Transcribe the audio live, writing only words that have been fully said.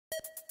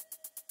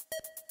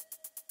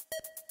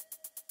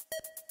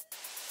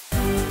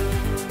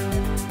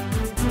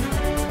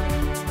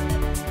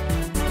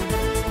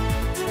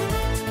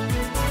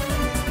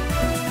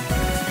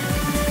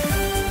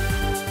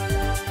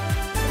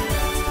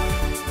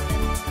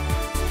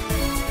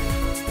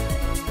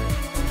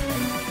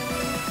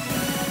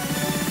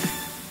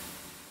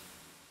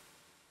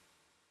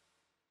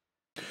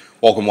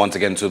Welcome once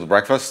again to The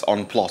Breakfast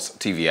on Plus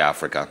TV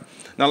Africa.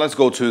 Now let's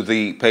go to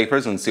the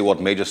papers and see what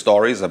major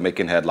stories are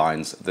making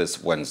headlines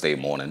this Wednesday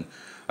morning.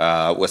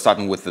 We're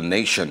starting with The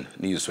Nation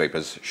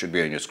newspapers. Should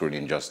be on your screen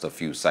in just a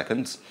few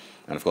seconds.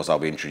 And of course, I'll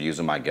be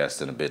introducing my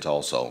guest in a bit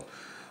also.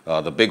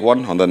 The big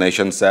one on The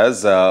Nation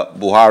says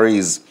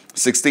Buhari's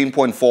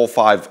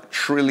 16.45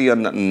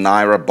 trillion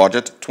naira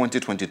budget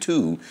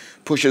 2022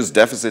 pushes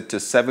deficit to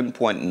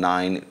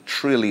 7.9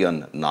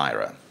 trillion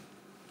naira.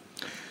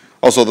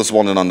 Also this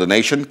morning on The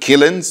Nation,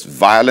 killings,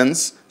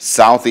 violence,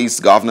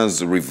 Southeast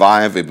governors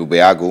revive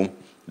Ebubeagwu,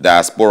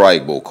 diaspora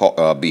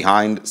Igbo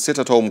behind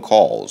sit-at-home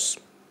calls.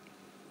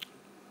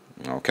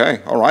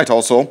 Okay, all right,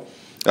 also,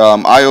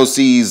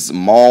 IOC's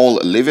mall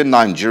leaving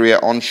Nigeria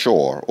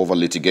onshore over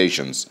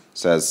litigations,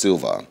 says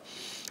Silva.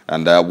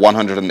 And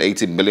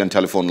 180 million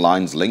telephone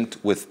lines linked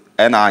with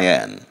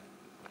NIN.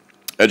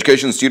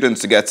 Education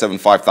students to get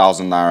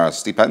 75,000 naira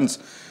stipends,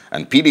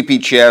 and PDP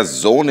chairs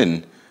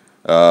zoning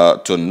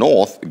to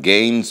North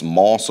gains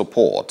more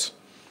support.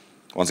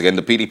 Once again,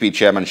 the PDP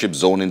chairmanship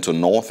zoning to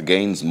North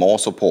gains more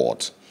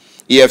support.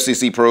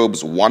 EFCC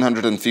probes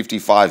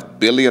 155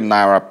 billion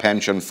naira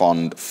pension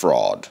fund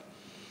fraud.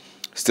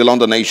 Still on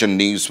The Nation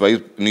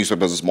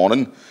newspapers this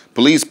morning,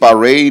 police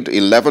parade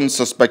 11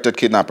 suspected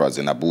kidnappers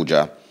in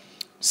Abuja.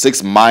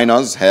 6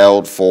 minors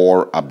held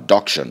for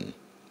abduction.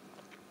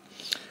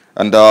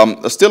 And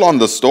still on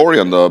the story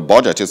on the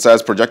budget, it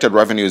says projected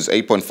revenue is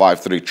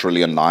 8.53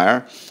 trillion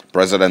naira.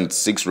 President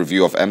seeks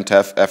review of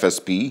MTEF,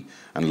 FSP,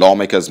 and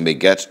lawmakers may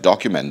get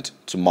document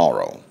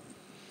tomorrow.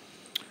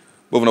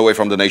 Moving away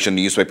from The Nation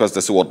newspapers,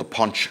 this is what the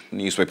Punch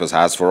newspapers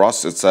has for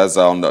us. It says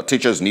on the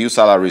teachers' new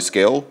salary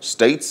scale,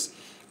 states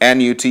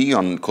NUT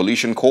on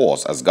collision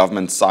course as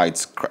government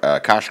cites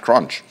cash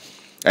crunch.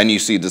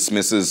 NUC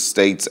dismisses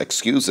states'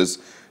 excuses,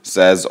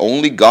 says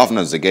only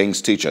governors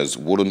against teachers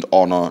wouldn't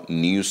honor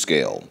new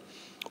scale.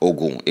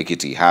 Ogun,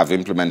 Ekiti have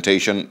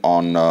implementation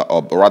on,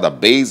 or rather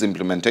base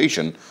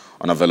implementation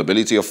on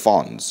availability of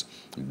funds.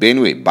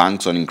 Benue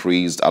banks on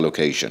increased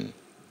allocation.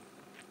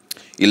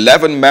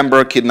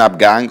 11-member kidnap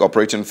gang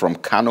operating from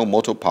Kano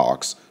Motor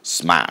Parks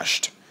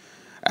smashed.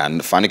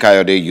 And Fani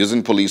Kayode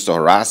using police to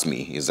harass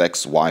me, his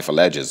ex-wife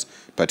alleges,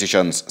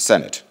 petitions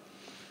Senate.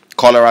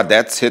 Cholera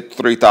deaths hit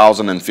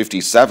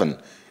 3,057.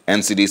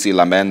 NCDC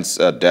laments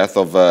death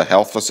of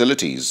health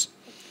facilities.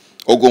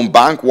 Ogun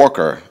bank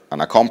worker,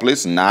 an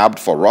accomplice nabbed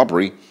for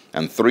robbery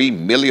and 3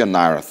 million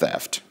naira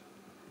theft.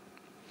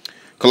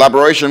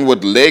 Collaboration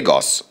with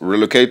Lagos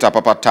relocate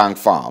Apapa tank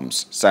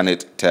farms,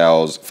 Senate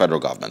tells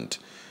federal government.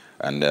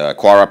 And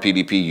Kwara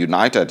PDP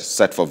United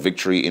set for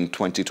victory in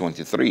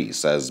 2023,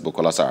 says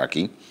Bukola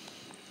Saraki.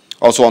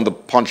 Also on the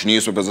Punch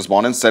newspapers this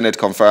morning, Senate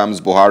confirms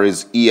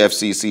Buhari's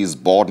EFCC's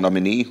board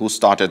nominee who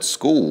started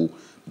school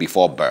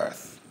before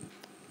birth.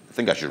 I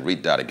think I should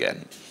read that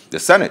again. The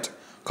Senate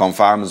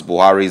confirms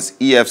Buhari's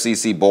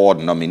EFCC board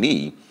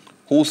nominee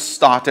who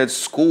started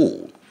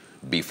school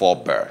before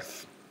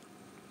birth.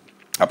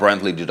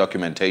 Apparently, the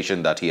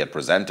documentation that he had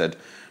presented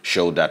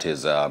showed that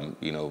his,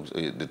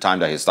 the time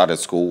that he started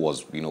school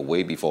was,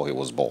 way before he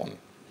was born.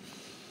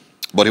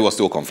 But he was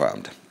still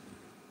confirmed.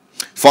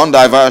 Fund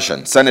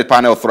diversion. Senate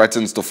panel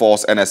threatens to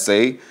force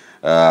NSA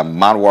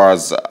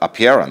Marwar's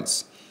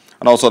appearance.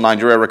 And also,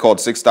 Nigeria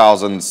records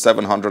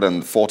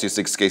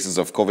 6,746 cases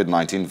of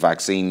COVID-19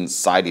 vaccine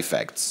side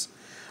effects.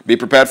 Be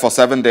prepared for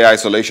 7-day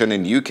isolation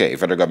in UK,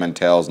 federal government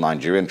tells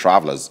Nigerian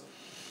travelers.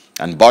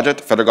 And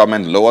budget, federal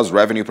government lowers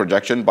revenue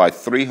projection by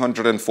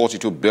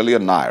 342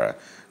 billion naira.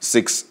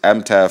 6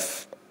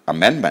 MTEF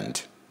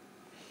amendment.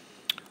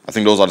 I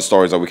think those are the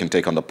stories that we can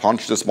take on the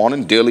Punch this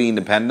morning. Daily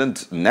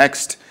Independent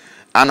next.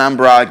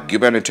 Anambra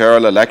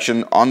gubernatorial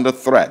election under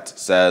threat,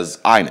 says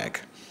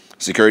INEC.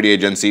 Security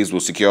agencies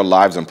will secure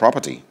lives and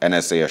property,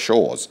 NSA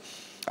assures.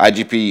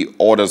 IGP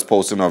orders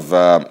posting of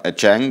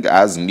Echeng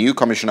as new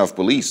commissioner of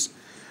police.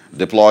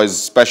 Deploys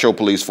special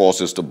police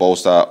forces to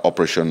bolster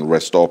Operation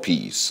Restore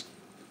Peace.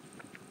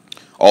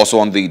 Also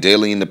on the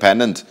Daily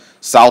Independent,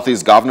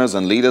 Southeast governors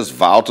and leaders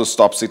vow to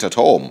stop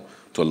sit-at-home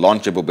to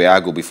launch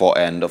Ebubeagwu before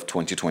end of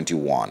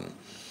 2021.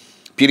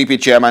 PDP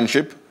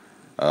chairmanship,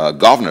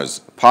 governors,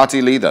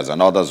 party leaders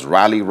and others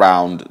rally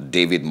round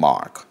David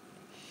Mark.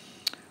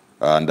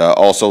 And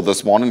also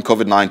this morning,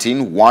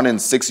 COVID-19, 1 in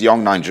 6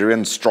 young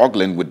Nigerians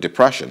struggling with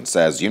depression,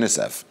 says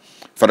UNICEF.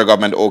 Federal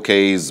government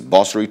okays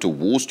bursary to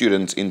woo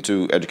students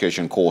into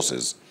education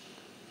courses.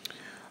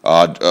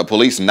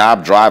 Police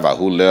nab driver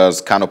who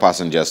lures Kano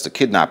passengers to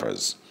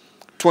kidnappers.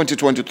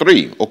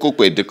 2023,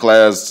 Okukwe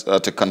declares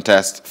to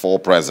contest for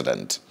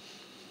president.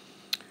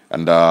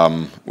 And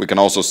we can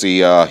also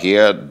see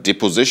here,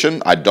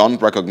 deposition, I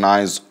don't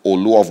recognize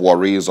Olu of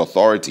Warri's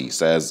authority,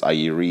 says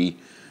Ayiri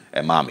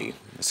Emami.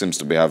 There seems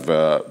to have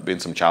been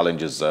some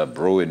challenges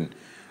brewing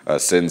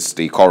since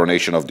the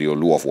coronation of the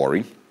Olu of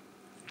Warri.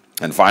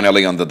 And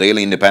finally, on the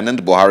Daily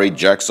Independent, Buhari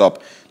jerks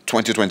up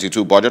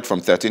 2022 budget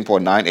from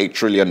 13.98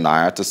 trillion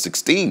naira to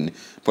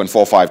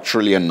 16.45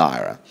 trillion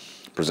naira.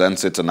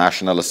 Presents it to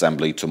National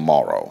Assembly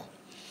tomorrow.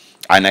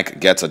 INEC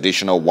gets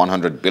additional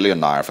 100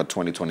 billion naira for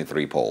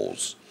 2023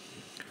 polls.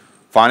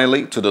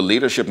 Finally, to the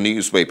leadership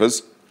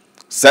newspapers,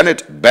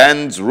 Senate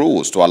bends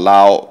rules to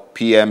allow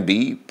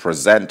PMB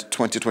present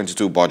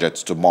 2022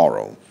 budgets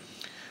tomorrow.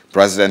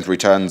 President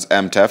returns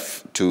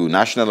MTEF to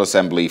National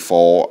Assembly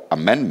for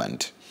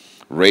amendment,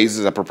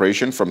 raises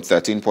appropriation from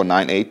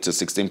 13.98 to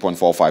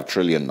 16.45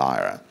 trillion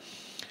naira.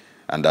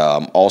 And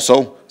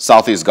also,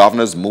 Southeast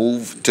governors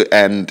move to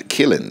end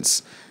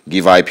killings,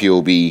 give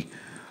IPOB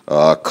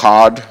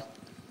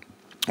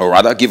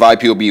give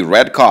IPOB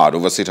red card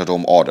over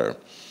sit-at-home order.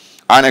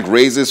 INEC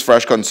raises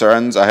fresh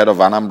concerns ahead of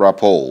Anambra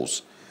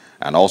polls.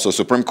 And also,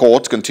 Supreme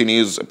Court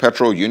continues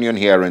Petrol Union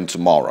hearing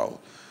tomorrow.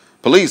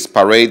 Police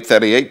parade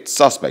 38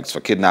 suspects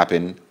for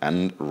kidnapping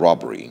and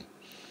robbery.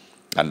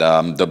 And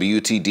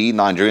WTD,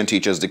 Nigerian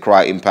teachers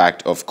decry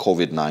impact of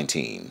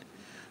COVID-19.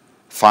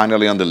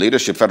 Finally, on the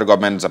leadership, federal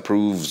government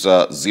approves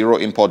zero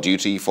import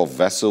duty for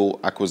vessel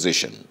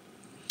acquisition.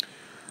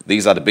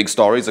 These are the big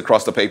stories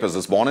across the papers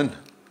this morning.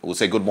 We'll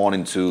say good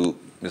morning to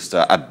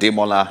Mr.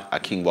 Ademola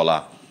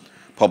Akinbola,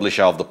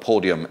 publisher of the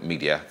Podium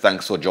Media.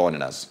 Thanks for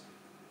joining us.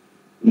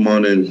 Good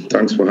morning.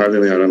 Thanks for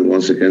having me around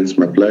once again. It's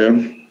my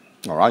pleasure.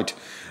 All right.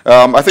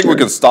 I think we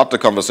can start the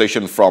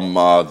conversation from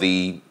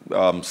the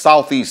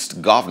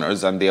Southeast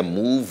governors and their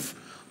move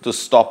to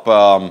stop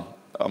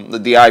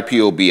the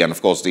IPOB and,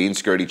 of course, the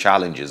insecurity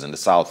challenges in the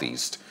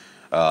Southeast.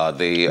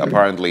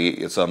 Apparently,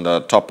 it's on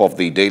the top of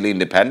the Daily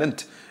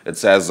Independent. It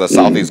says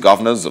Southeast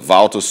governors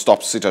vow to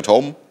stop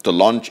sit-at-home to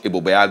launch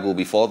Ibobeagu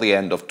before the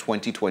end of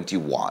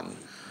 2021.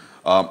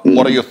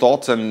 What are your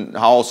thoughts and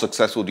how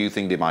successful do you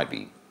think they might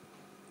be?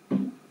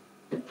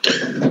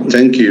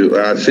 Thank you.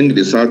 I think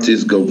the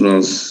Southeast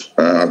governors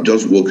have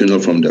just woken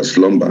up from their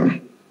slumber,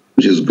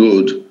 which is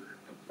good.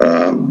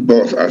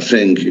 But I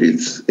think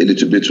it's a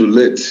little bit too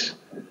late.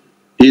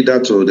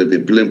 Hitherto, they've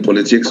been playing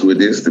politics with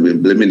this. They've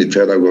been blaming the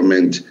federal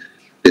government.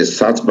 They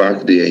sat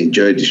back, they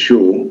enjoyed the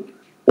show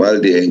while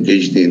they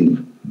engaged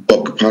in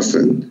buck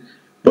passing.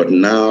 But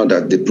now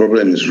that the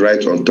problem is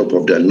right on top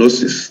of their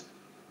noses,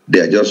 they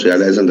are just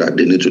realizing that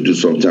they need to do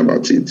something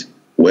about it.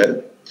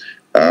 Well,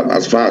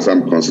 as far as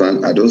I'm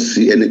concerned, I don't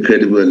see any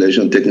credible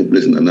election taking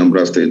place in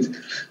Anambra State.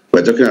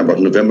 We're talking about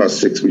November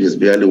 6th, which is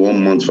barely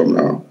 1 month from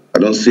now. I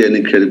don't see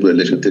any credible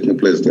election taking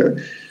place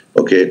there.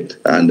 Okay,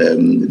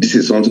 and this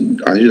is something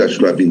I knew that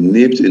should have been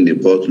nipped in the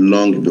bud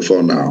long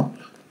before now.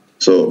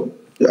 So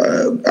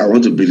I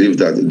want to believe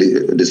that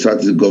the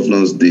Southeast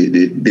governors,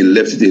 they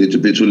left it a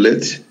little bit too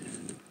late.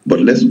 But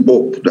let's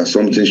hope that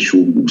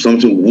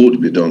something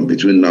would be done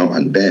between now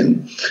and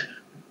then.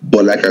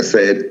 But like I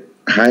said,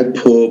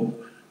 HIPOB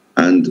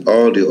and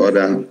all the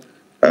other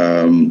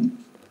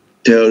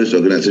terrorist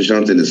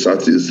organizations in the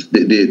Southeast,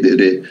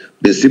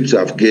 they seem to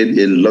have gained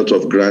a lot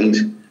of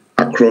ground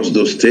across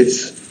those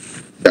states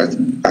that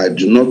I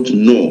do not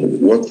know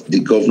what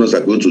the governors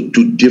are going to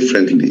do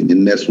differently in the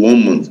next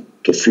 1 month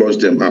to flush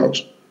them out.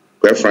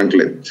 Quite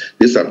frankly,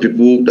 these are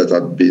people that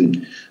have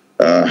been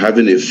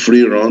having a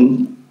free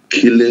run,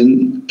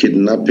 killing,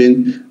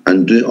 kidnapping,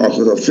 and doing all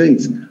sorts of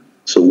things.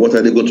 So what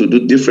are they going to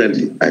do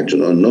differently? I do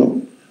not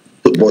know.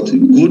 But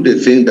good the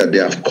thing that they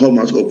have come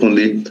out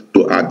openly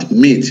to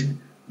admit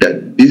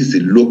that this is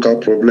a local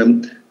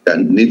problem that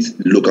needs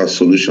local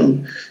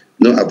solution.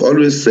 No, I've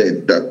always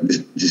said that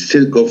the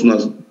state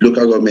governors,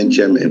 local government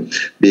chairmen,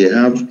 they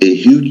have a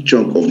huge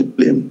chunk of the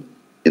blame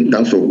in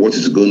terms of what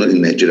is going on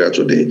in Nigeria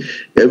today.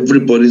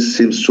 Everybody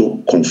seems so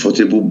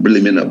comfortable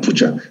blaming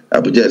Abuja.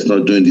 Abuja is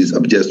not doing this,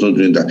 Abuja is not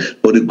doing that.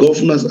 But the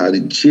governors are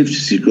the chief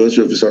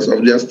security officers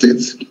of their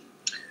states.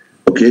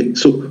 Okay,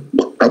 so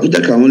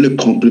Abuja can only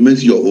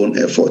complement your own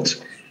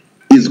effort.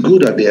 It's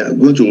good that they are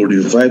going to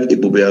revive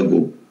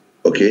Ibobeagu.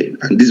 Okay,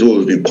 and this is what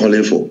we've been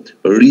calling for,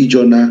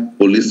 regional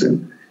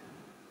policing.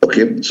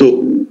 Okay,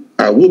 so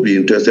I will be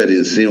interested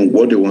in seeing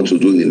what they want to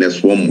do in the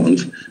next 1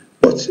 month,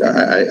 but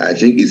I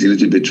think it's a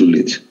little bit too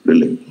late,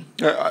 really.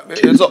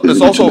 It's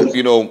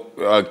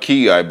also,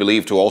 key, I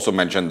believe, to also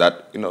mention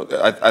that,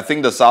 I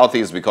think the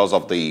Southeast, because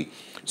of the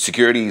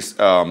security,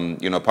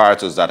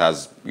 apparatus that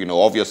has,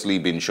 obviously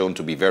been shown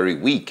to be very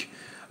weak.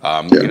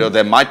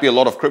 There might be a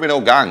lot of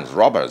criminal gangs,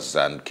 robbers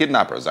and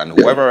kidnappers and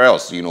whoever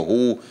else,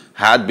 who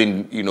had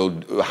been,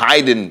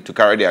 hiding to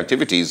carry their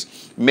activities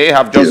may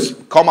have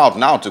just come out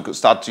now to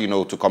start,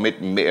 to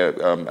commit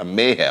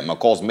mayhem or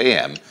cause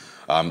mayhem,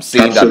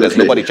 seeing that there's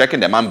nobody checking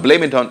them and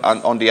blame it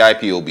on the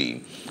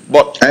IPOB.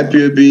 But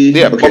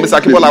IPOB, but Mr.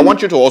 Akinbola, I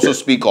want you to also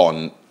speak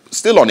on,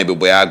 still on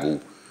Ibobeagu.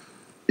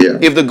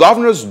 If the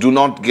governors do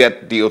not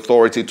get the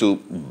authority to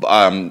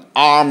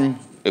arm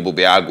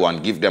Ibobeagu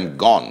and give them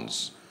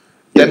guns,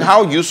 then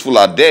how useful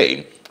are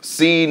they,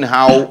 seeing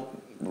how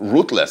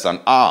ruthless and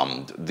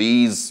armed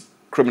these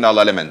criminal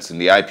elements in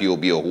the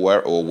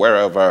IPOB or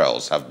wherever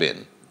else have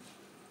been?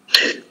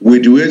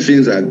 With the way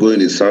things are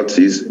going in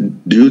Southeast,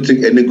 do you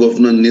think any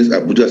governor needs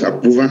Abuja's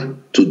approval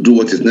to do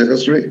what is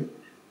necessary?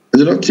 I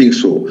do not think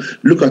so.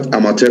 Look at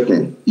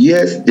Amatekun.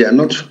 Yes, they are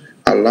not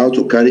allowed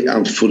to carry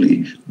arms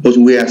fully, but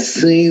we are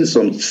seeing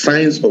some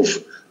signs of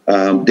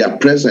their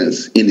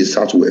presence in the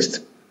Southwest.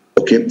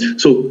 Okay,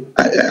 so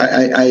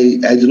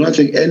I do not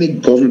think any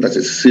government that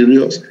is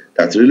serious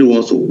that really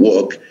wants to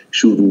work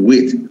should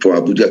wait for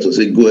Abuja to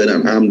say, go ahead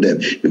and arm them,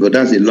 because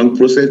that's a long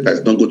process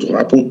that's not going to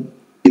happen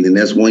in the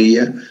next 1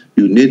 year.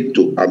 You need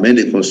to amend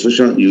the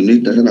constitution, you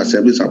need National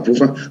Assembly's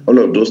approval, all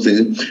of those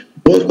things.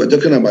 But we're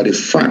talking about the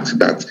fact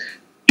that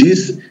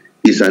this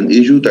is an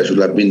issue that should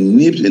have been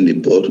nipped in the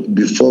bud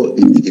before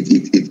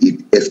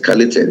it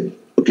escalated,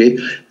 okay?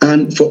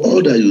 And for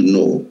all that you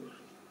know,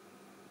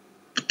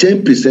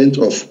 10%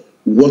 of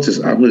what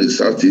is happening in the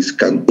Southeast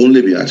can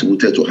only be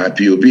attributed to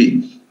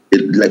IPOB.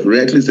 Like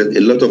rightly said,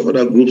 a lot of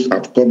other groups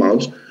have come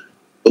out,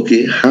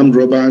 okay, armed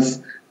robbers,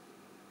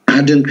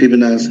 hardened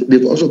criminals,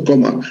 they've also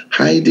come out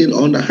hiding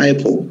under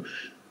hypo.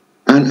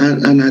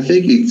 And I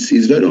think it's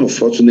very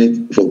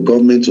unfortunate for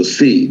government to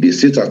say the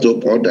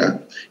sit-at-home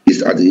order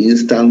is at the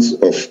instance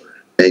of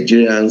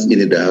Nigerians in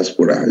the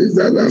diaspora.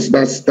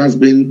 That's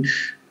been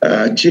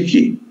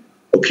cheeky,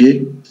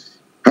 okay?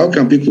 How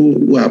can people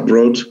who are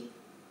abroad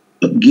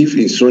give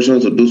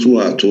instructions to those who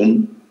are at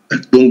home?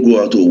 Don't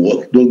go out to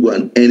work, don't go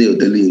and earn your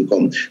daily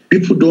income.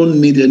 People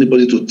don't need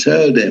anybody to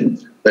tell them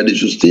that they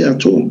should stay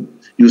at home.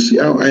 You see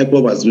how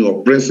IPOB has been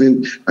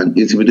oppressing and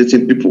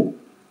intimidating people,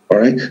 all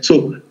right?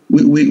 So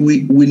we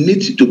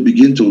need to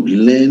begin to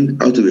learn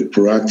how to be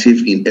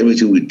proactive in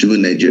everything we do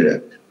in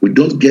Nigeria. We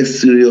don't get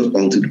serious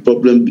until the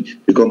problem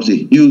becomes a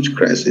huge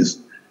crisis.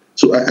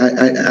 So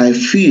I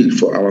feel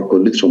for our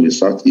colleagues from the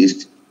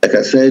Southeast. Like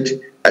I said,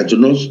 I do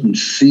not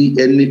see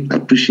any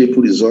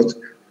appreciable result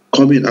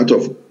coming out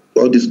of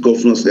all this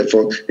governance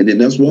effort in the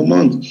next 1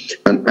 month.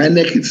 And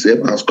INEC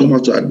itself has come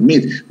out to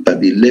admit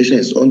that the election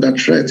is under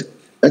threat.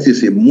 That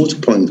is a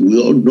moot point,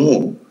 we all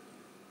know.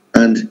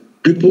 And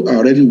people are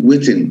already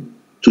waiting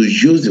to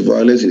use the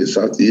violence in the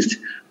Southeast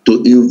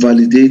to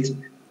invalidate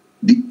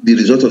the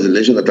result of the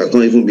election that has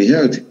not even been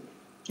held.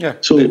 Yeah,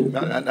 so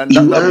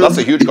that's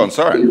a huge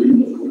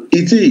concern.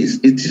 It is,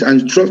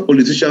 and trust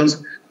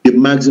politicians, they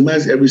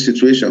maximize every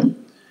situation.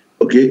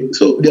 Okay,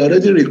 so they're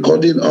already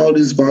recording all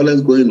this violence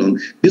going on.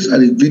 These are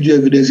the video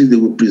evidences they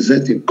will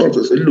present in court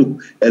to say,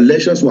 look,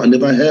 elections were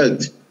never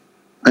held,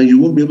 and you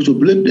won't be able to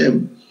blame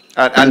them.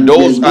 And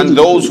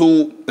those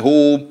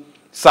who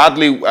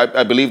sadly,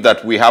 I believe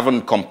that we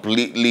haven't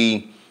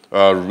completely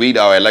read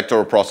our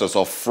electoral process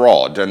of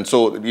fraud, and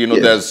so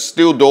there's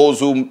still those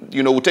who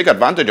will take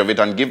advantage of it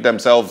and give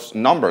themselves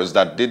numbers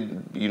that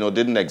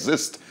didn't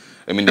exist.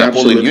 I mean, they're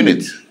polling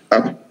units.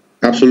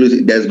 Absolutely.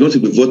 There's going to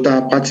be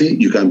voter party.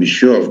 You can be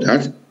sure of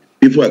that.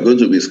 People are going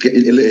to be scared.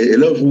 A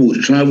lot of people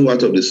will travel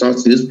out of the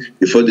Southeast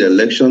before the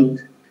election.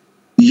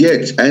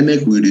 Yet,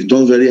 INEC will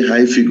return very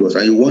high figures.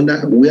 And you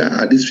wonder, where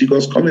are these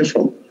figures coming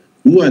from?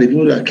 Who are the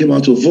people that came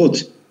out to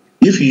vote?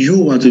 If you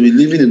want to be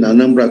living in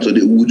Anambra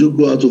today, would you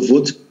go out to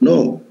vote?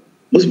 No.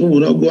 Most people will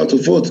not go out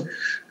to vote.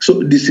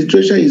 So the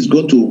situation is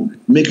going to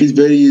make it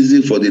very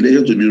easy for the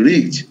election to be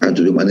rigged and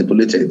to be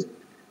manipulated.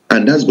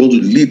 And that's going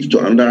to lead to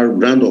another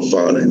round of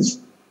violence.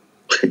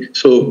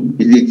 So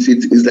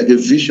it's like a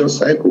vicious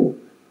cycle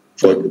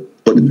for the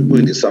people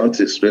in the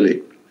Southeast,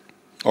 really.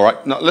 All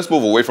right, now let's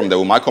move away from there.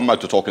 We might come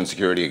back to talking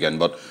security again,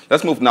 but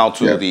let's move now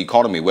to the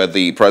economy, where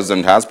the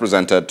president has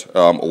presented,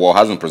 well,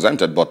 hasn't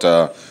presented, but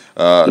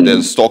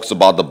there's talks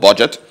about the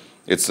budget.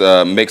 It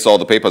makes all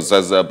the papers.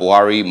 Says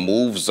Buhari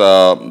moves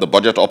the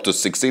budget up to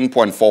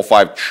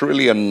 16.45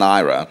 trillion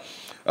naira.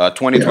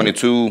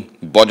 2022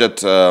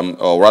 budget,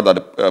 or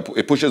rather,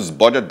 it pushes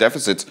budget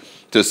deficits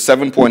to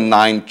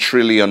 7.9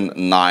 trillion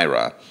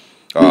naira.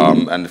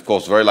 And of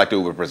course, very likely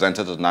will be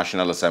presented to the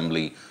National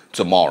Assembly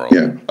tomorrow.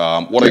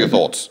 What are your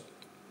thoughts?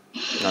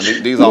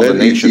 And these are the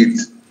nation.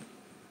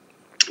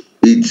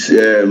 It's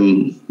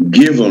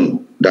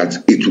given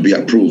that it will be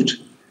approved.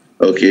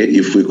 Okay,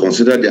 if we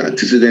consider the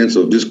antecedents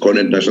of this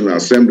current National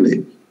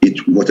Assembly,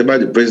 whatever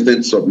the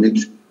president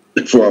submits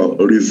for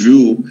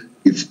review,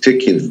 it's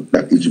taken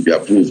that it will be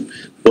approved.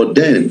 But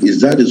then,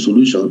 is that the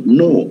solution?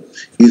 No.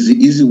 It's the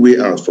easy way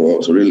out for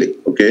us, really.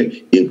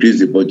 Okay,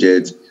 increase the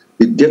budget.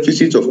 The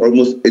deficit of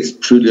almost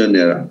 8 trillion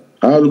naira.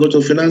 How are we going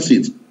to finance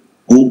it?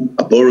 Go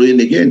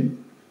borrowing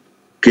again.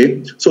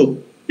 Okay, so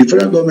the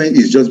federal government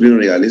is just being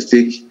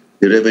realistic.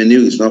 The revenue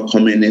is not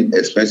coming in.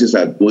 Expenses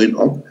are going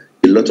up.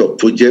 A lot of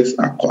projects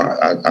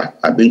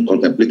are being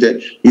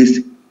contemplated.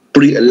 It's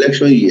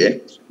pre-election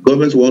year.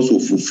 Government wants to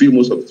fulfill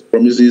most of its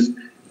promises,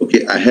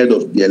 okay, ahead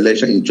of the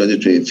election in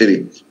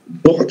 2023.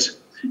 But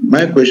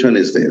my question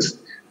is this: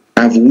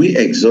 have we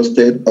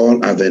exhausted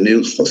all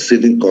avenues for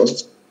saving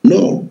costs?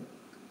 No.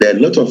 There are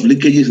a lot of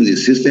leakages in the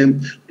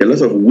system. There are a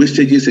lot of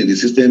wastages in the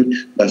system.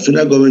 The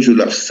federal government should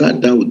have sat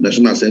down with the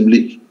National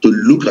Assembly to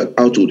look at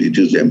how to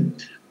reduce them.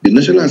 The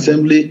National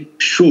Assembly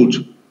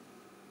should,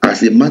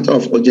 as a matter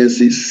of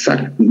urgency,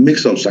 make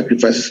some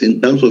sacrifices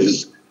in terms of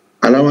its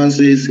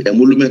allowances,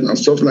 emolument, and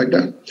stuff like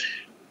that.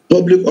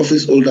 Public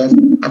office holders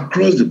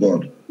across the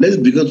board, let's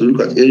begin to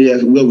look at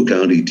areas where we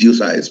can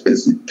reduce our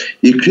expenses.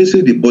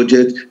 Increasing the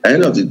budget, at the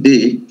end of the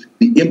day,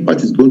 the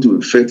impact is going to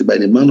be felt by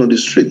the man on the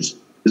streets.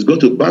 It's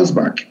going to bounce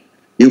back.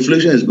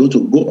 Inflation is going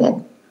to go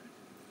up.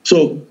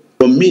 So,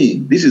 for me,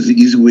 this is the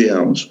easy way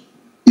out.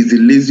 It's the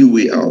lazy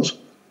way out.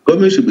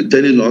 Government should be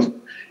telling us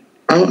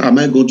How am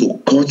I going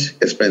to cut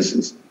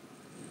expenses?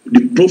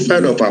 The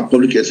profile of our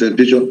public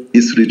expenditure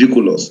is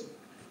ridiculous,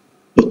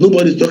 but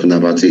nobody's talking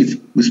about it.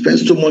 We spend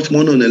so much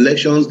money on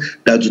elections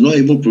that do not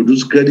even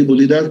produce credible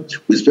leaders.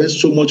 We spend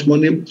so much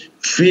money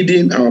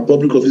feeding our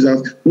public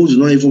officers who do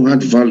not even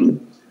add value.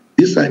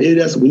 These are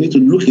areas we need to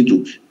look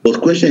into. But the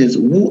question is,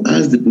 who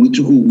has the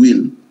political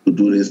will to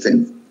do these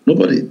things?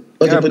 Nobody.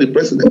 Not even the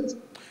president.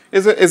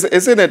 Isn't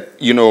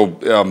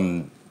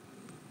it,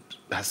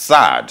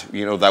 sad,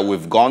 that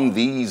we've gone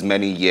these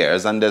many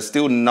years and there's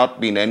still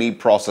not been any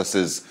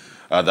processes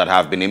that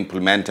have been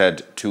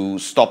implemented to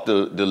stop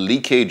the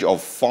leakage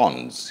of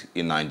funds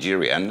in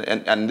Nigeria,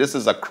 and this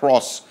is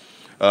across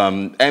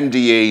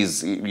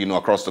MDAs,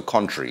 across the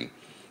country,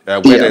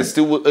 where there's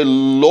still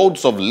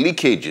loads of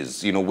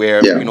leakages,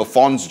 where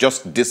funds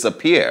just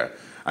disappear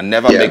and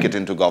never make it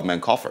into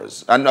government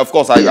coffers. And of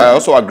course, I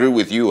also agree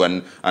with you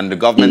and the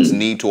government's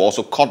need to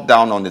also cut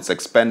down on its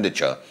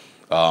expenditure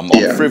on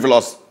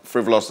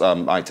frivolous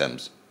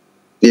items.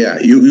 Yeah,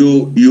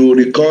 you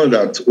recall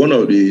that one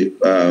of the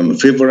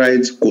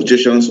favorite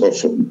quotations of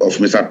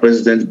Mr.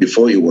 President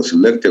before he was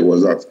elected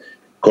was that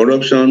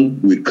corruption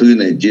will kill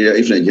Nigeria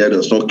if Nigeria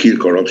does not kill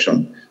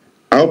corruption.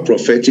 How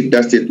prophetic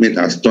that statement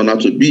has turned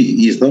out to be.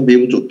 He is not be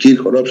able to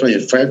kill corruption in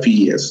 5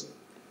 years,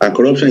 and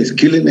corruption is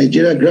killing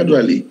Nigeria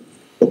gradually.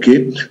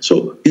 Okay,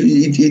 so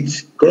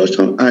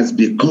corruption has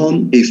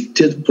become a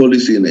state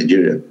policy in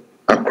Nigeria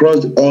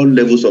across all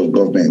levels of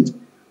government.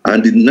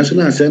 And the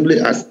National Assembly,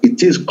 as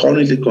it is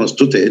currently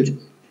constituted,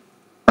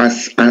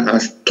 has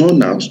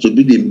turned out to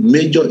be the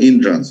major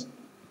hindrance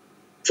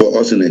for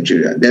us in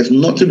Nigeria. There's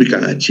nothing we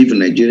can achieve in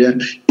Nigeria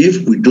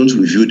if we don't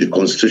review the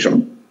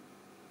Constitution.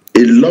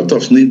 We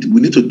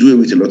need to do away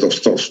with a lot of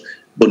stuff.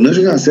 But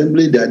National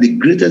Assembly, they are the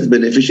greatest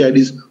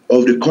beneficiaries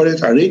of the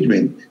current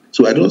arrangement.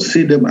 So I don't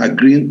see them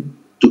agreeing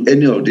to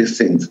any of these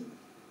things.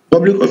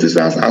 Public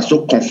officers are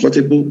so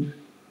comfortable.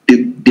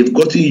 They've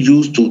gotten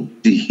used to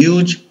the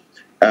huge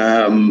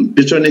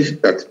patronage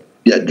that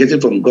they are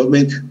getting from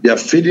government. They are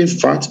feeding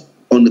fat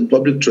on the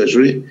public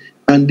treasury,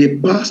 and they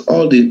pass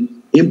all the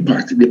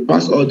impact, they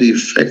pass all the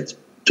effect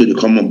to the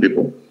common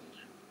people.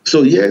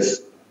 So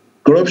yes,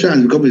 corruption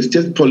has become a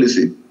state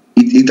policy.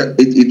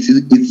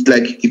 It's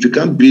like if you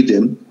can't beat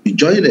them, you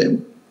join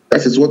them.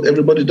 That is what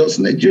everybody does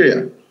in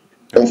Nigeria.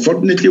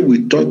 Unfortunately,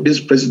 we thought this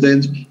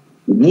president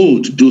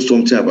would do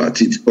something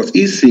about it, but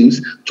he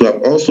seems to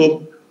have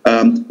also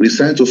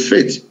resigned to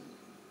fate.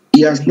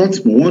 He has not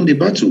won the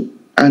battle,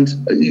 and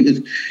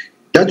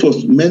that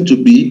was meant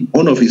to be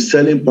one of his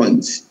selling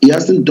points. He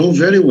hasn't done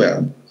very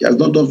well. He has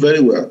not done very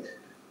well,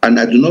 and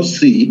I do not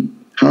see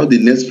how the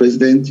next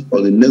president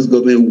or the next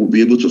government will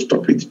be able to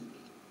stop it.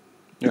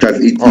 Because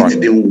it's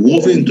been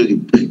woven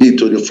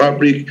into the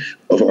fabric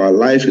of our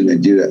life in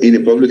Nigeria, in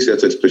the public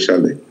sector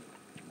especially.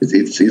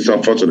 It's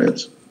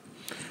unfortunate.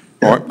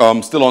 All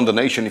right. Still on the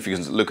nation, if you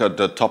can look at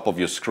the top of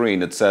your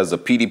screen, it says the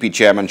PDP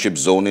chairmanship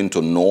zone into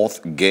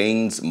North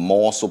gains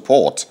more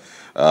support.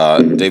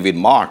 David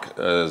Mark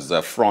is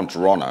the front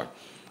runner.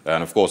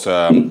 And of course,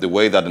 the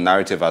way that the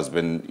narrative has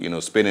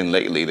been, spinning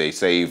lately, they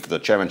say if the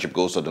chairmanship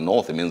goes to the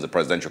North, it means the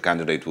presidential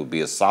candidate will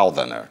be a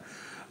Southerner.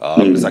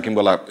 Mr.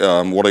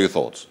 Akinbola, what are your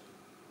thoughts?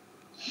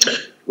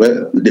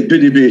 Well, the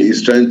PDP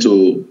is trying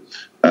to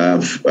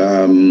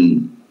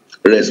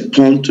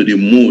respond to the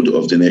mood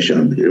of the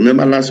nation.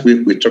 Remember last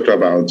week we talked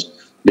about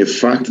the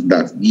fact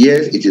that,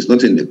 yes, it is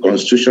not in the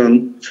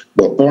Constitution,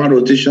 but power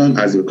rotation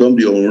has become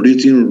the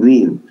unwritten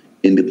rule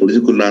in the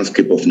political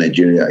landscape of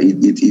Nigeria.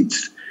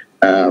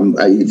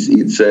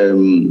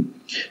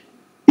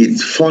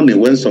 It's funny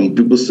when some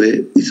people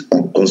say it's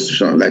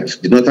unconstitutional, like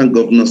the Northern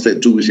governor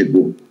said 2 weeks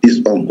ago,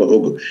 it's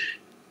unconstitutional.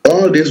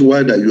 All this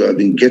while that you have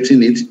been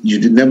getting it,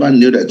 you never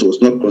knew that it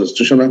was not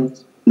constitutional.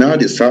 Now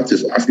the South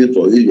is asking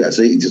for it, you are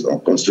saying it is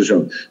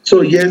unconstitutional. So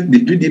yes,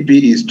 the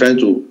PDP is trying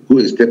to go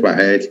a step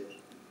ahead,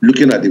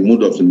 looking at the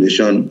mood of the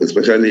nation,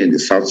 especially in the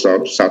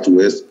South-South,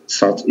 Southwest,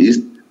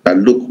 Southeast,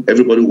 and look,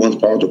 everybody wants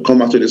power to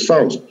come out to the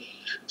South.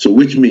 So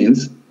which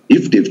means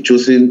if they've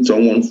chosen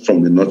someone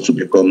from the North to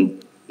become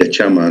the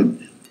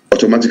chairman,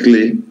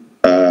 automatically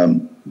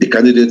the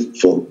candidate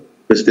for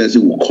presidency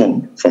will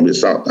come from the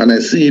South. And I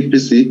see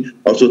APC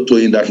also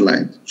towing that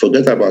line.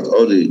 Forget about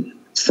all the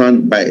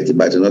sound bite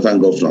by the Northern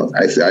governors.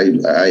 I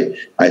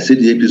see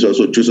the APC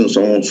also choosing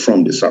someone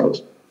from the South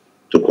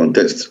to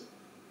contest.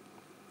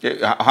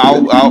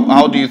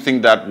 How do you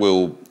think that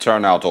will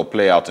turn out or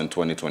play out in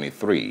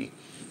 2023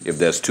 if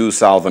there's 2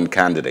 Southern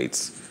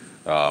candidates?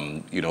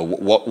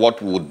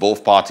 What would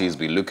both parties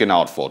be looking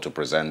out for to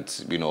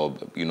present,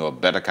 a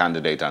better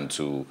candidate and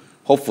to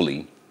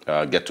hopefully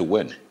get to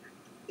win?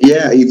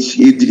 Yeah,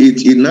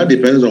 it now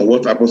depends on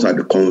what happens at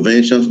the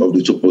conventions of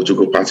the 2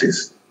 political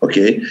parties.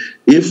 Okay,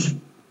 if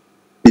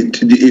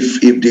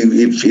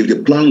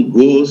the plan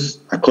goes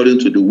according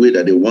to the way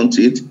that they want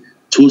it,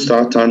 2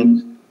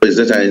 Southern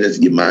presidential candidates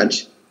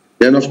emerge,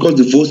 then of course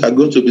the votes are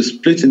going to be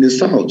split in the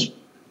South,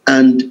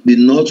 and the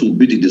North will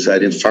be the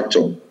deciding factor.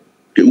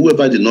 Okay,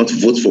 whoever the North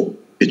votes for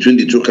between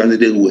the 2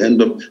 candidates will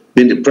end up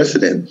being the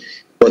president.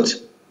 But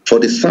For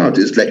the South,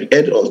 it's like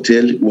head or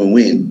tail will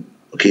win.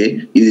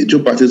 Okay, if the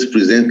two parties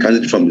present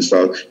candidates from the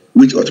South,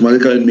 which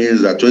automatically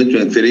means that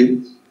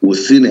 2023 will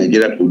see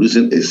Nigeria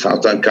producing a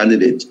Southern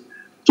candidate.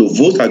 So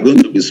votes are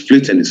going to be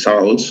split in the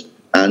South,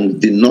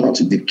 and the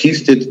North, the key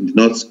state in the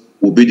North,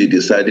 will be the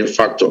deciding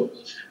factor.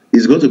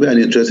 It's going to be an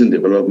interesting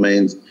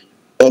development.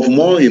 Of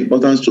more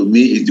importance to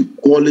me is the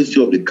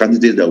quality of the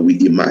candidates that we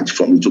emerge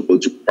from the two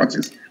political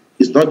parties.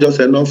 It's not just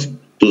enough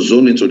to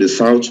zone into the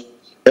South.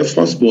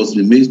 Efforts must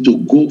be made to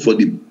go for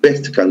the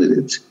best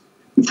candidate.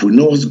 If we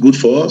know what's good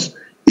for us,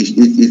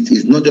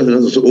 it's not just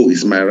enough to say, oh,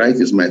 it's my right,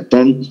 it's my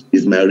turn,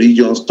 it's my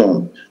region's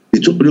turn. The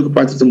two political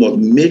parties must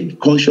make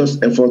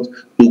conscious effort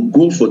to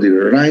go for the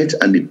right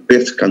and the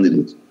best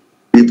candidate.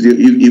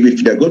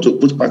 If they're going to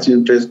put party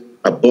interest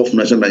above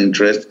national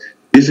interest,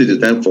 this is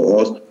the time for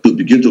us to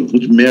begin to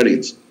put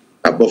merit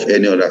above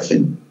any other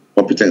thing.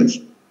 Competence.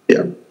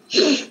 Yeah.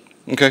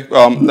 Okay.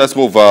 Let's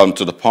move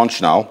to the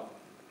Punch now.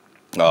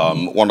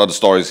 One of the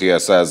stories here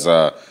says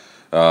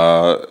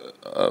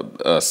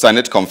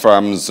Senate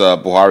confirms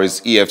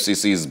Buhari's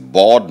EFCC's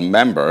board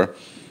member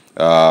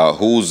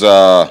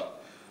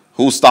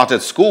who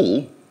started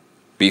school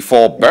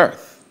before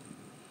birth.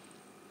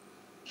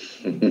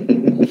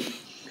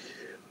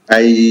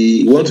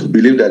 I want to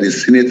believe that the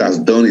Senate has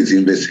done its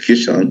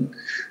investigation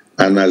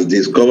and has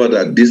discovered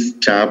that this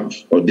chap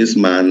or this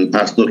man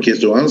has no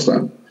case to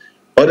answer.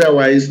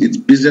 Otherwise, it's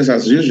business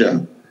as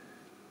usual.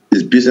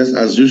 It's business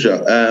as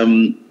usual.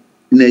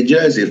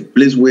 Nigeria is a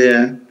place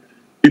where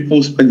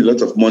people spend a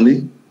lot of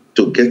money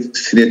to get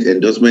Senate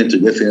endorsement, to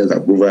get Senate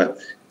approval,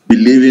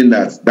 believing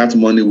that that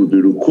money will be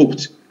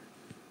recouped.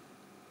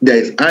 There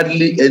is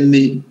hardly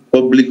any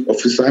public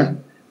officer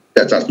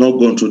that has not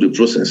gone through the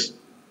process.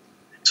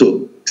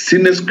 So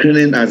Senate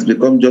screening has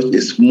become just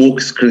a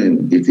smoke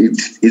screen.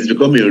 It's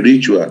become a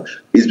ritual.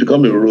 It's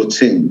become a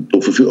routine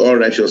to fulfill all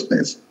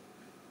righteousness.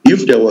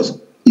 If there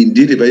was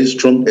indeed a very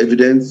strong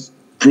evidence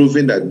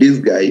proving that this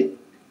guy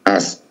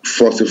has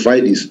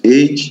falsified his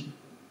age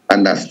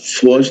and has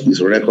forged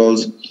his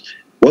records,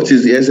 what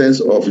is the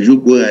essence of you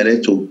going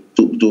ahead to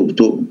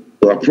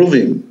approve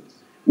him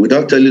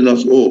without telling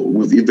us, oh,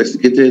 we've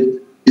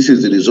investigated, this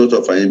is the result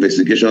of our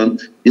investigation,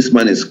 this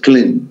man is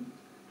clean.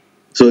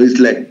 So it's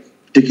like,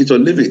 take it or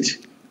leave it.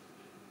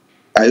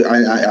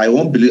 I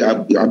want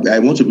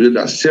to believe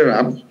that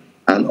SERAP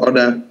and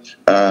other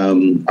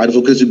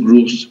advocacy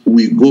groups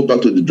will go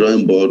back to the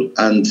drawing board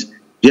and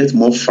get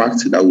more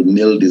facts that will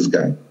nail this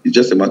guy. It's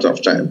just a matter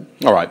of time.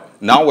 All right.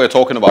 Now we're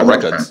talking about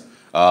records.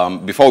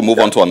 Before we move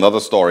on to another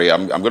story,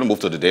 I'm going to move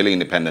to the Daily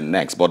Independent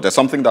next. But there's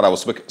something that I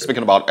was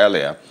speaking about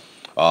earlier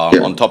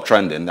on Top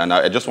Trending, and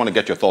I just want to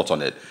get your thoughts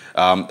on it.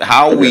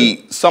 How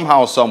we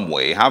somehow, some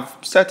way, have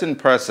certain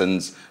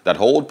persons that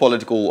hold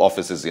political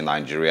offices in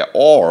Nigeria,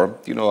 or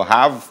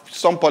have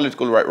some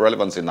political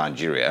relevance in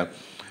Nigeria,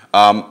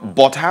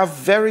 but have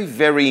very,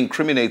 very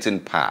incriminating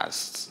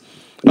pasts.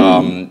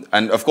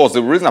 And of course,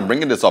 the reason I'm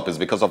bringing this up is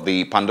because of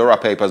the Pandora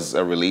Papers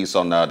release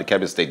on the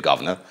Kebbi State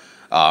governor.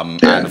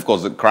 And of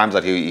course, the crimes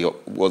that he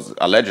was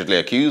allegedly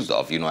accused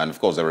of, and of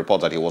course, the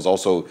report that he was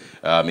also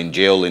in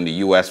jail in the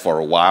US for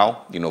a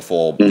while,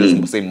 for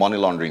the same money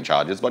laundering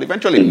charges, but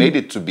eventually made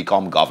it to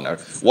become governor,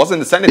 was in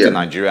the Senate in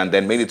Nigeria, and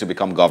then made it to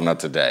become governor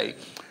today.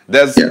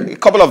 There's a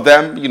couple of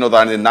them, that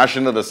are in the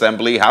National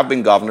Assembly have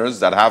been governors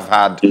that have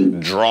had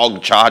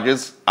drug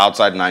charges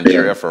outside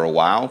Nigeria for a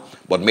while,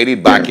 but made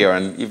it back here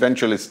and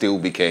eventually still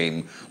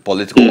became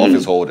political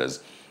office holders.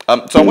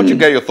 So I want you to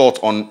get your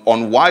thoughts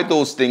on why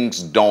those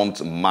things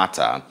don't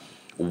matter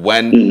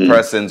when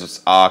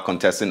persons are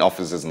contesting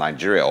offices in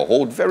Nigeria or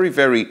hold very,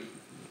 very...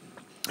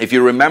 If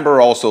you remember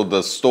also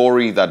the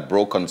story that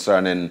broke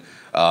concerning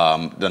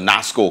the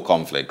NASCO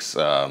conflicts,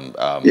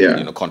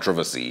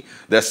 controversy,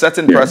 there are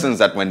certain persons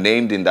that were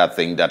named in that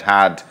thing that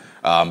had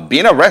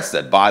been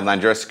arrested by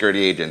Nigerian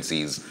security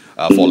agencies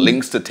for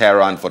links to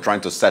terror and for trying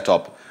to set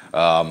up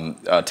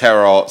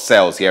terror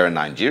cells here in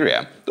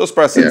Nigeria. Those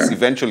persons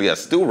eventually are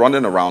still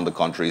running around the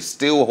country,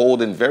 still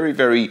holding very,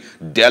 very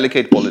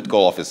delicate political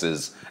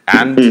offices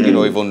and,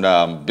 even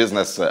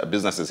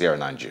businesses here in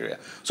Nigeria.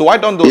 So why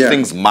don't those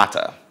things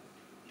matter?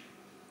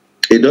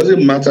 It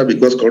doesn't matter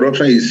because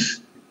corruption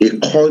is a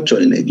culture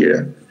in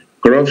Nigeria.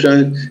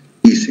 Corruption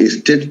is a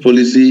state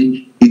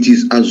policy. It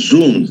is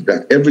assumed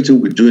that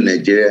everything we do in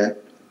Nigeria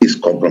is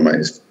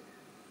compromised.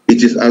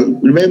 It is,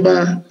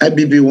 remember,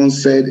 IBB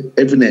once said,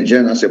 every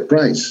Nigerian has a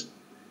price.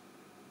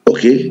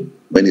 Okay?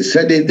 When he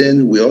said it,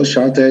 then we all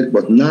shouted,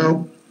 but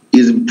now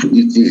it's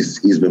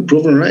been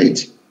proven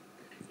right.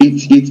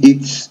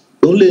 It's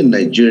only in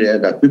Nigeria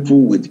that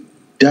people with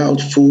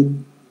doubtful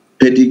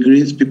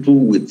pedigrees, people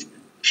with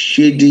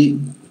shady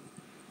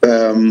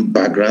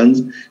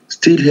backgrounds,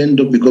 still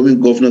end up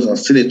becoming governors and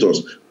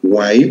senators.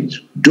 Why?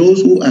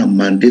 Those who are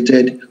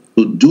mandated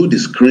to do the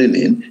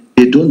screening,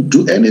 they don't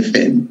do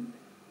anything.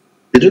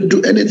 They don't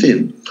do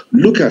anything.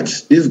 Look at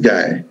this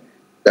guy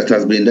that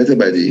has been indicted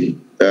by the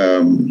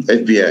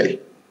FBI,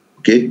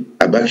 okay,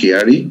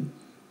 Abakari.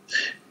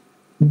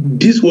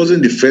 This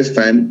wasn't the first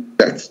time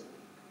that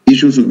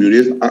issues will be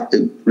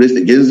raised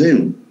against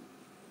him.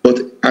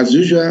 as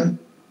usual,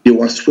 they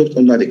were swept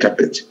under the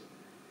carpet.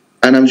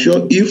 And I'm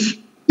sure if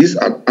this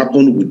had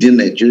happened within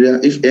Nigeria,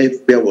 if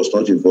FBI was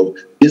not involved,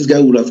 this guy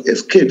would have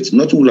escaped.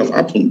 Nothing would have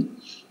happened.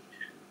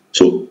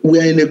 So we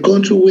are in a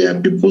country where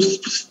people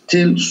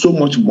steal so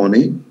much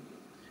money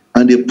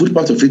and they put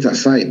part of it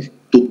aside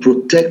to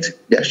protect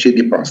their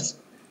shady past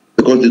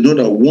because they know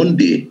that one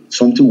day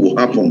something will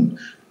happen.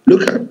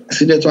 Look at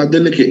Senator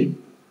Adeleke.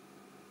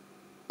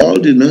 All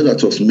the noise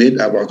that was made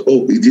about,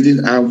 oh, he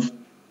didn't have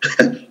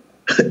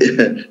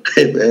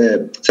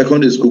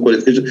secondary school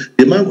qualification.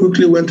 The man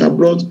quickly went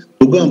abroad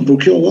to go and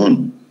procure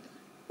one.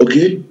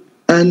 Okay?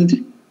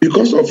 And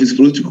because of his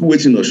political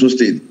weight in Osun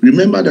State,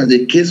 remember that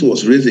the case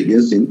was raised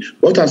against him.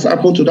 What has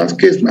happened to that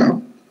case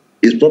now?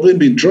 It's probably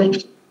been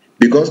dropped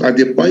because at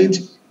the point,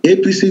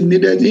 APC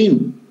needed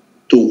him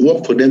to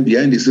work for them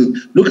behind the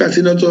scenes. Look at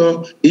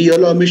Senator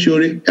Iyolo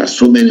Mishori. There are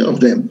so many of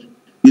them.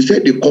 You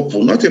said a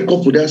couple, not a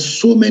couple. There are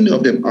so many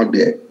of them out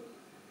there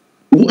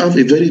who have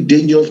a very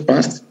dangerous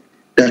past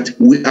that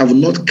we have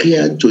not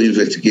cared to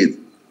investigate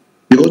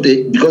because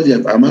they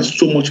have amassed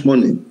so much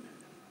money.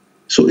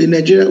 So in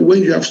Nigeria,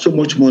 when you have so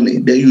much money,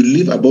 then you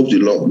live above the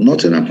law.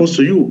 Nothing happens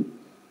to you.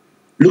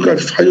 Look at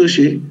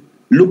Fayose.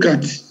 Look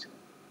at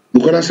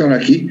Bukola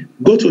Saraki.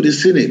 Go to the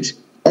Senate.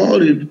 All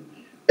the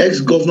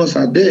ex-governors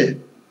are there,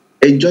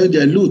 enjoying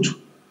their loot.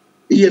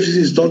 EFCC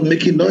is not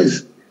making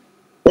noise.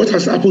 What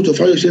has happened to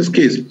Fayose's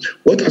case?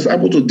 What has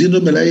happened to Dino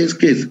Melaye's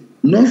case?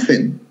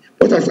 Nothing.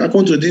 What has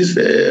happened to this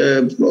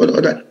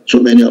other? So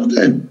many of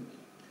them.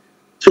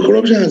 So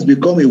corruption has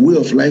become a way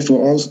of life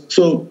for us.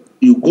 So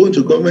you go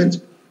into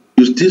government,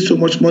 you steal so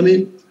much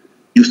money,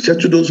 you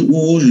settle those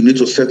who you need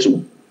to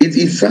settle. It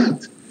is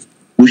sad.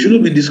 We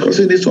shouldn't be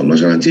discussing this on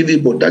national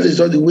TV, but that is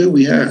not the way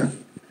we are.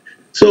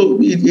 So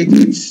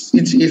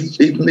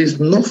it's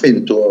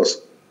nothing to us.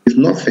 It's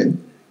nothing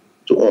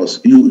to us.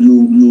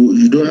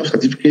 You don't have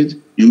certificate.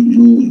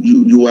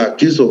 You are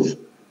accused of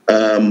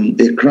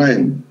a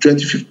crime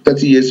 20,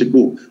 30 years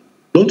ago.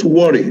 Don't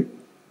worry.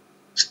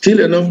 Steal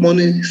enough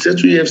money,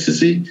 settle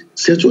EFCC,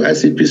 settle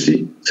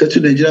ICPC,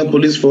 settle Nigerian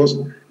Police Force.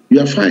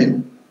 You are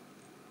fine.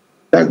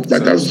 That's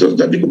just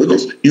that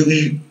because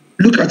you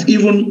look at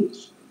even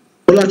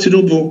Bola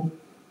Tinubu,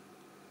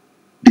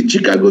 the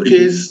Chicago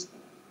case,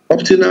 up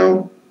to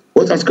now,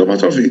 what has come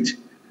out of it?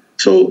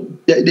 So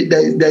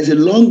there's a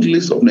long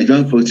list of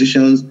Nigerian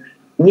politicians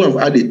who have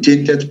had a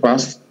tainted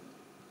past,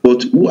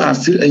 but who are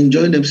still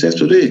enjoying themselves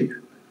today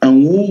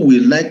and who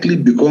will likely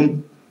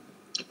become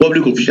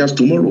public officials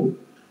tomorrow.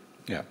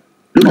 Yeah.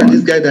 Look at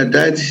this guy that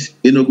died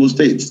in Ogun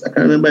State. I can't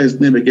remember his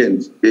name again.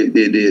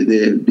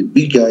 The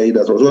big guy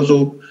that was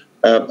also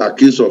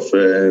accused of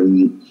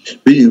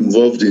being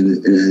involved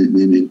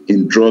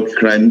in drug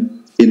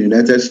crime in the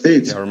United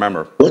States. Yeah, I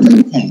remember. What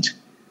happened?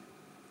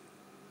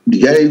 The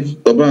guy,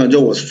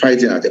 Obasanjo, was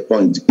fighting at a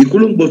point. He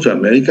couldn't go to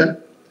America.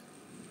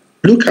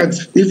 Look at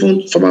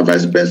even former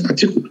Vice President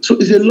Atiku. So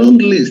it's a long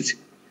list.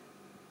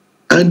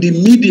 And the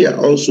media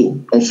also,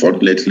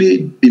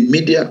 unfortunately, the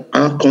media,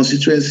 our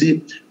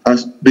constituency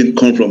has been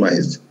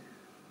compromised.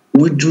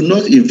 We do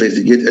not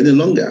investigate any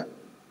longer.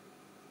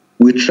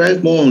 We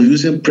thrive more on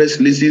using press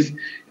releases.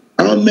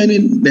 How many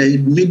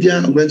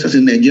media organizations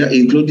in Nigeria,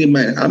 including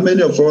mine, how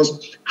many of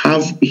us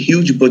have a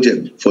huge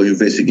budget for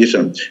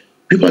investigation?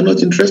 People are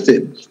not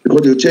interested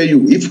because they'll tell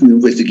you if we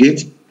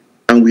investigate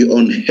and we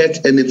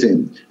unearth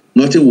anything,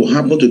 nothing will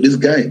happen to this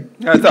guy.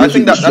 Yeah, I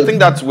think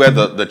that's where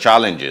the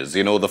challenge is.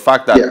 You know, the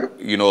fact that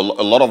a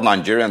lot of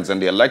Nigerians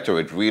and the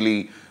electorate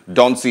really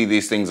don't see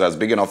these things as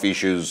big enough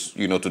issues,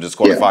 to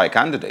disqualify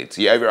candidates.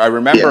 Yeah, I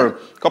remember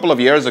a couple of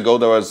years ago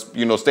there was,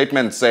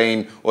 statements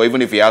saying, or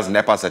even if he has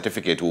NEPA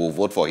certificate, we will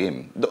vote for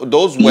him.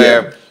 Those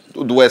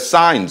were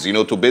signs,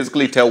 to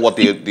basically tell what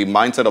the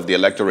mindset of the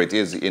electorate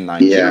is in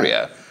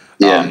Nigeria.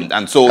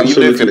 And so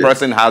absolutely. even if a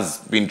person has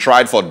been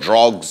tried for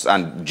drugs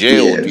and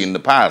jailed in the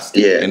past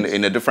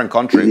in a different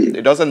country,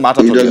 it doesn't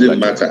matter to the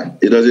electorate.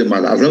 It doesn't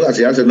matter. As long as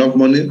he has enough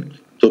money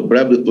to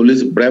bribe the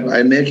police, bribe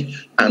INEC,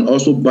 and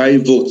also buy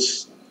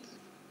votes.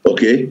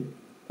 Okay?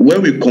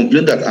 When we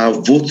complain that our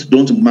votes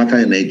don't matter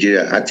in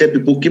Nigeria, I tell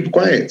people, keep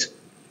quiet.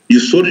 You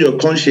sold your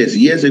conscience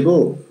years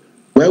ago.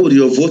 Why would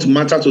your vote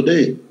matter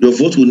today? Your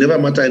vote will never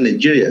matter in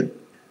Nigeria.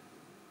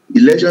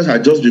 Elections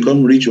have just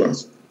become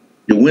rituals.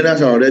 The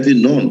winners are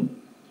already known.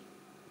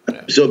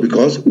 So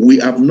because we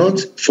have not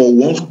for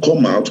once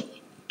come out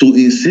to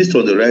insist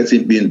on the right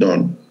thing being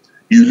done.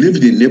 You live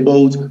in the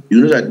neighborhood,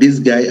 you know that this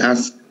guy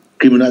has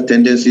criminal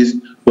tendencies,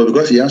 but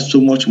because he has so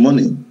much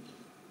money,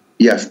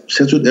 he has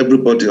settled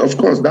everybody. Of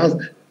course, that's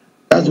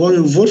what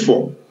you vote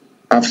for.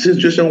 I've seen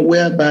situations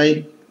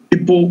whereby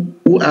people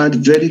who had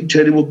very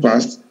terrible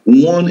past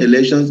won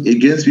elections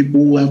against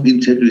people who have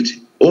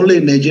integrity. Only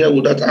in Nigeria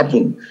would that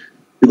happen.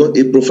 Because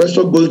a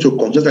professor going to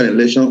contest an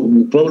election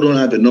who probably don't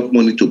have enough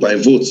money to buy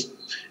votes.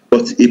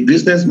 But a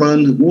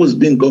businessman who has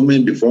been in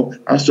government before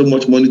has so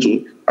much money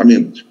to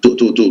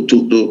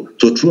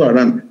throw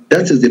around.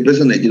 That is the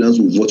person Nigerians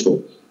will vote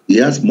for. He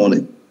has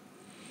money.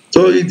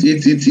 So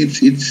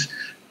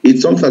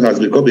it's something that has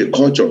become a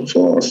culture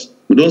for us.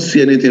 We don't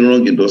see anything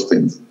wrong in those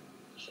things.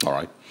 All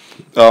right.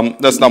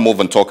 Let's now move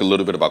and talk a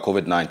little bit about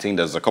COVID-19.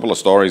 There's a couple of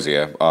stories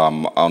here.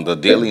 On the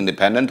Daily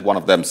Independent, one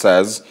of them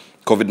says,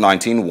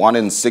 COVID-19, 1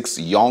 in 6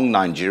 young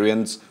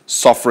Nigerians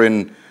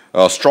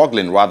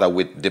struggling rather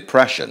with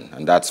depression,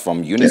 and that's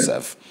from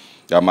UNICEF.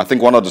 I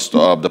think one of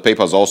the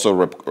papers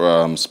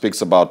also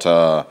speaks about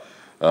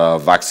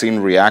vaccine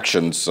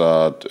reactions.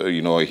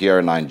 Here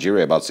in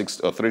Nigeria, about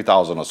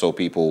 3,000 or so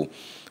people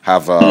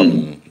have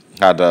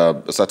had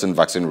certain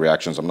vaccine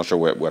reactions. I'm not sure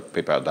what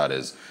paper that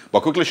is.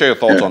 But quickly share your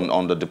thoughts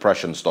on the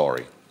depression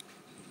story.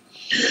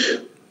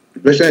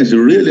 Depression is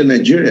real in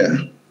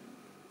Nigeria.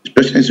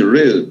 Depression is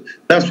real.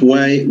 That's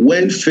why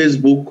when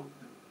Facebook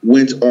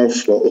went off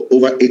for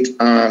over 8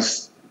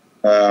 hours,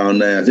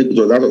 I think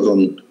that was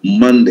on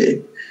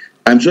Monday,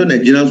 I'm sure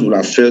Nigerians would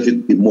have felt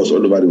it the most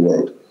all over the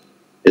world.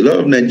 A lot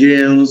of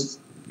Nigerians,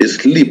 they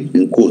sleep,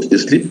 in quotes, they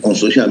sleep on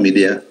social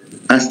media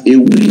as a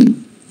way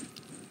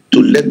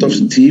to let off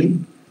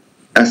steam,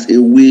 as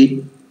a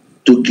way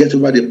to get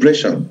over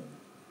depression.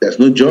 There's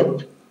no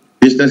job,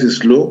 business is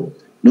slow,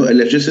 no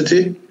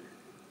electricity,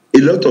 a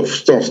lot of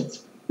stuff.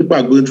 People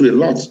are going through a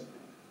lot.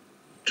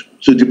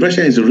 So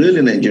depression is real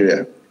in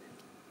Nigeria.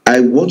 I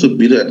want to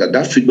believe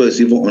that figure is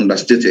even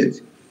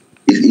understated.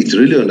 It's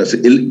really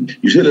understated.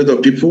 You see a lot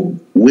of people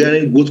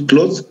wearing good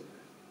clothes,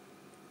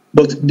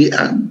 but they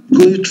are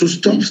going through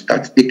stuff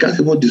that they can't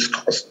even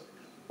discuss.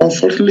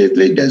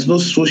 Unfortunately, there's no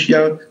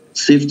social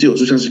safety or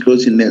social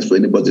security net for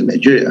anybody in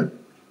Nigeria.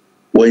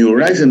 When you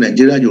rise in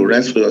Nigeria, you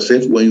rise for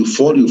yourself. When you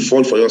fall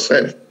for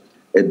yourself.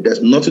 And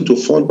there's nothing to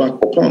fall back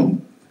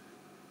upon.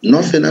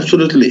 Nothing,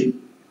 absolutely.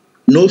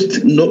 No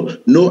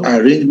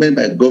arrangement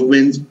by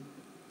government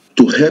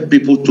to help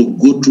people to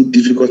go through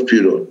difficult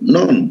period.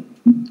 None.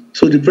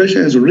 So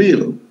depression is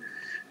real.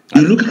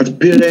 You look at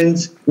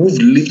parents who've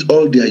lived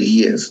all their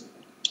years.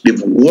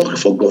 They've worked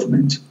for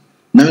government.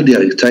 Now they are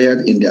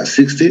retired in their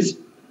 60s.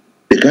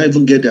 They can't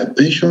even get their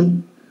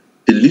pension.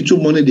 The little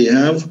money they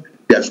have,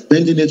 they are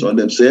spending it on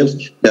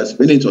themselves. They are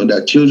spending it on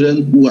their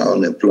children who are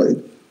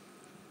unemployed.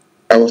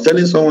 I was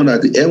telling someone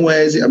at the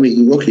NYSC,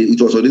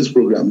 it was on this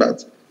program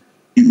that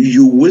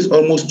you waste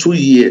almost 2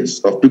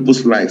 years of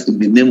people's lives in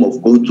the name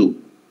of going for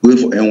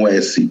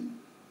NYSC.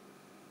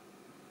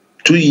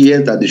 2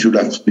 years that they should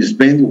have been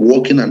spent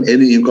working and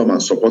earning income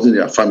and supporting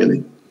their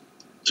family.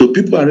 So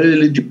people are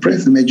really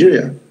depressed in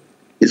Nigeria.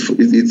 It's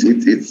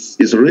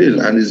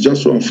real, and it's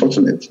just so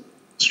unfortunate.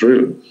 It's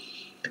real.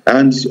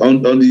 And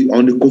on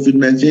the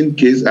COVID-19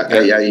 case,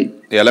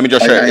 let me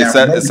just share.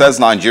 It says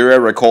Nigeria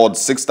records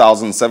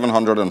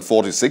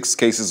 6,746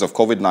 cases of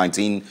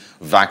COVID-19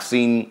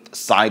 vaccine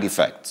side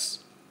effects.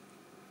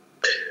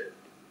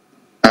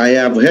 I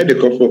have heard a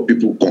couple of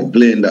people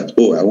complain that,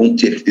 I won't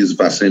take this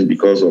vaccine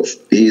because of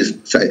his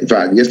side. In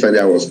fact, yesterday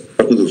I was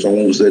talking to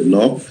someone who said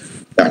no,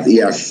 that he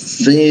has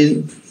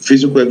seen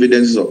physical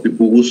evidences of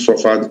people who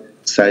suffered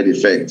side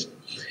effects.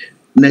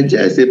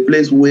 Nigeria is a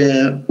place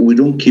where we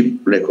don't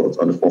keep records,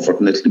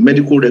 unfortunately.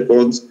 Medical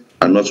records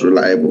are not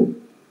reliable,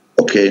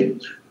 okay?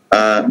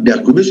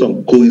 There could be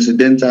some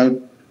coincidental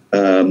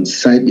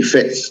side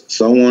effects.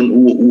 Someone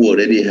who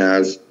already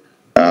has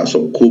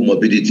some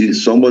comorbidity,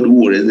 somebody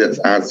who already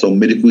has some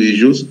medical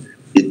issues,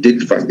 he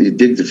takes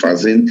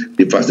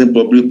the vaccine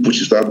probably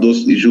pushes out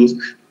those issues,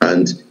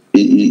 and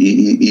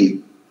he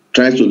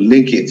tries to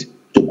link it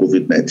to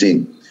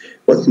COVID-19.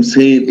 What I'm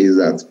saying is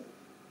that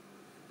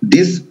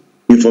this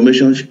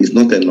information is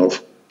not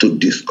enough to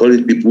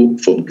discourage people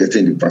from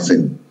getting the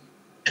vaccine.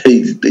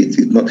 It's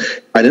not.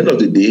 At the end of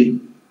the day,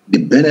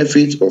 the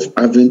benefit of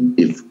having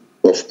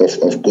of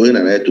going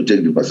ahead to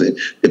take the vaccine,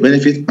 the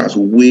benefit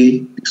outweigh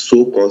the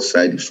so-called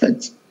side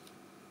effects.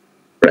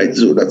 Right.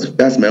 So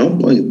that's my own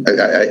point.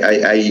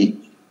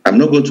 I'm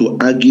not going to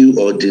argue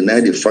or deny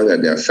the fact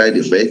that there are side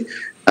effects.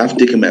 I've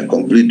taken my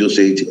complete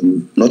dosage.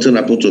 Nothing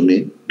happened to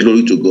me.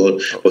 Glory to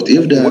God. But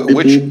if there are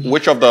people,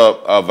 which of the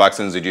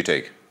vaccines did you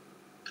take?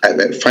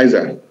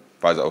 Pfizer.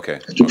 Pfizer, okay.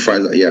 I took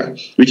Pfizer, yeah,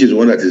 which is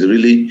one that is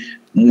really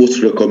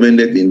most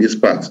recommended in this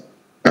part.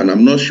 And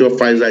I'm not sure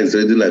Pfizer is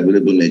readily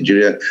available in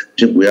Nigeria. I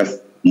think we have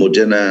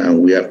Moderna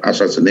and we have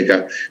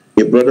AstraZeneca.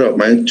 A brother of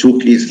mine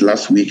took his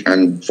last week,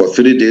 and for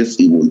 3 days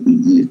he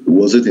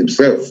was it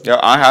himself. Yeah,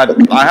 I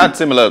had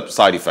similar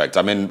side effects.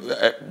 I mean,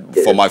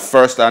 for my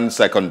first and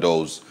second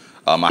dose,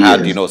 I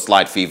had,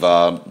 slight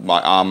fever.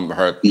 My arm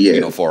hurt,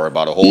 for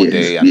about a whole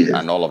day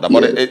and all of that.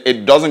 But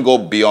it doesn't go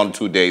beyond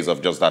 2 days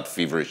of just that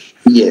feverish.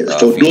 Yes,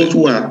 for those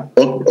who are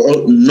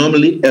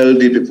normally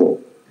elderly people,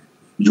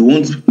 you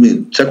won't,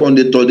 second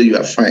day, third day, you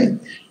are fine.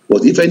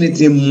 But if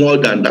anything more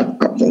than that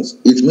happens,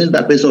 it means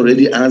that person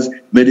already has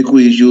medical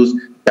issues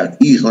that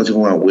he is not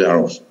even aware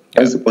of.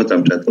 That's the point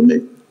I'm trying to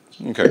make.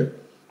 Okay.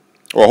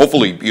 Well,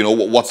 hopefully,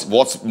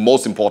 what's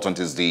most important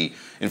is the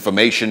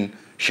information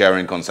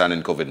sharing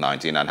concerning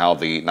COVID-19 and how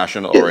the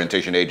National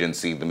Orientation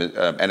Agency, the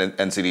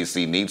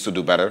NCDC, needs to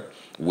do better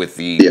with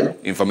the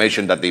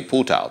information that they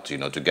put out,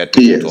 to get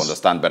people to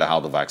understand better how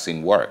the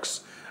vaccine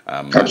works.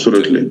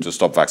 Absolutely. to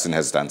stop vaccine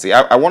hesitancy.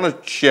 I want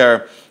to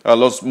share,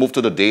 let's move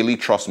to the Daily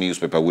Trust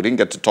newspaper. We didn't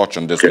get to touch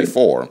on this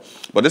before,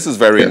 but this is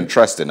very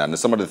interesting, and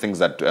some of the things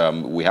that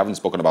we haven't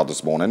spoken about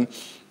this morning.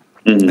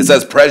 It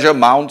says pressure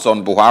mounts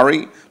on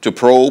Buhari to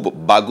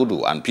probe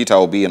Bagudu and Peter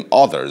Obi and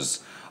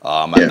others,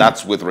 and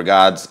that's with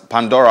regards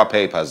Pandora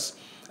Papers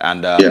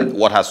and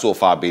what has so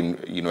far been,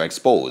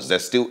 exposed.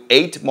 There's still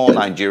 8 more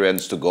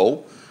Nigerians to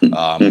go,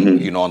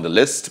 on the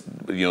list.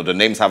 The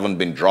names haven't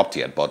been dropped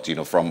yet, but,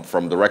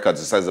 from the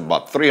records, it says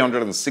about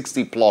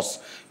 360 plus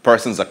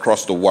persons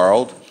across the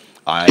world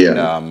and,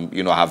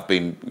 have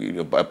been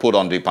put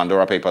on the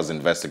Pandora Papers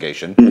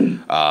investigation.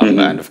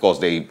 And of course,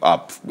 they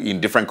are in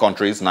different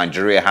countries.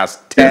 Nigeria has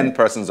 10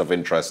 persons of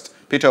interest,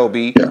 Peter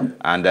Obi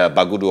and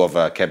Bagudu of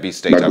Kebbi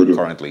State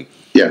currently.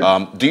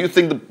 Do you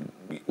think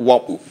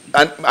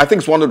and I think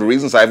it's one of the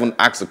reasons I even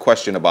asked the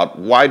question about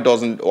why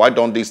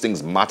don't these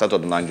things matter to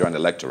the Nigerian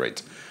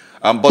electorate?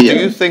 But do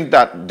you think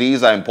that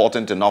these are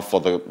important enough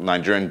for the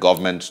Nigerian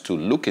government to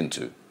look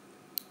into?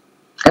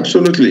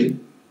 Absolutely.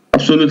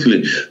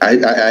 Absolutely.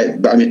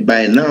 I mean,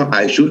 by now,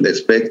 I should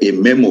expect a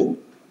memo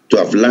to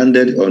have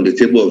landed on the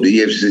table of the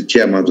EFCC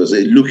chairman to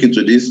say, look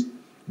into this,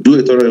 do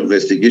a thorough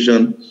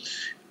investigation.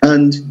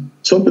 And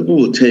some people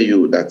will tell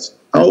you that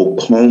how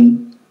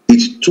come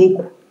it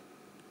took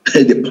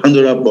the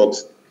Pandora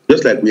box,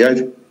 just like we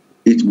had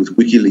it with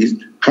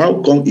WikiLeaks,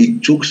 how come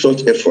it took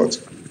such effort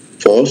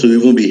for us to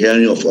even be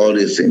hearing of all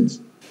these things?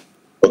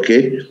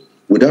 Okay?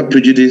 Without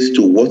prejudice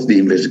to what the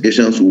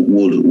investigations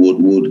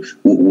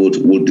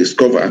would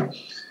discover,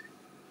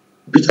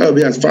 Peter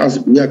Obi, as far as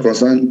we are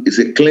concerned, is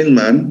a clean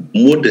man,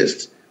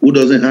 modest, who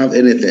doesn't have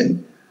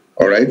anything.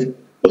 All right?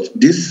 But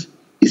this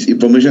is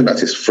information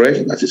that is fresh,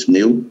 that is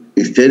new,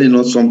 is telling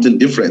us something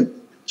different.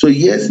 So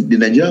yes, the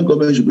Nigerian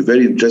government should be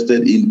very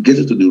interested in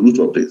getting to the root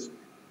of this.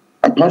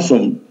 Apart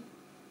from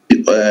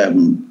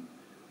the,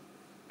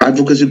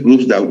 advocacy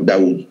groups that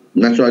would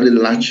naturally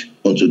latch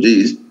onto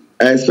this,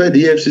 I expect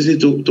the EFCC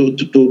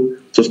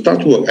to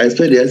start work. I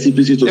expect the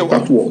ICPC to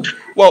start work.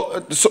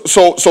 Well,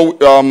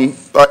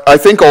 I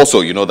think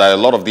also, that a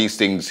lot of these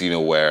things,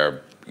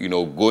 were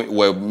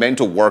meant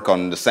to work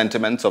on the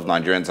sentiments of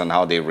Nigerians and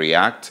how they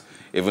react,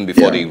 even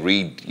before they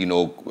read,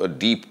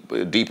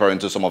 deeper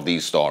into some of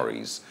these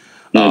stories.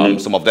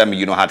 Some of them,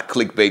 had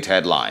clickbait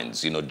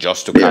headlines,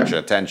 just to catch your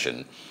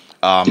attention.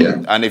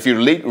 And if you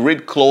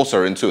read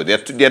closer into it,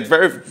 they're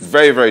very,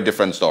 very, very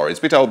different stories.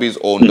 Peter Obi's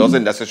own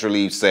doesn't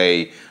necessarily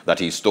say that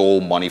he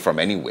stole money from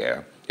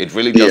anywhere. It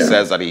really just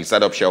says that he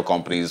set up shell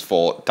companies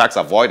for tax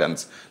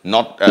avoidance,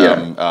 not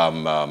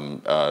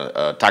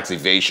tax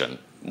evasion,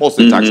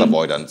 mostly tax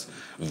avoidance.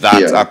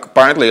 That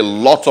apparently a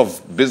lot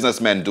of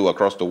businessmen do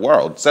across the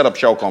world, set up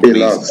shell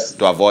companies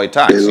to avoid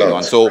tax.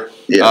 And so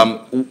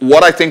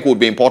what I think would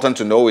be important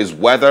to know is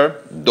whether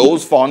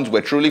those funds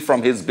were truly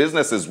from his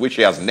businesses, which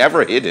he has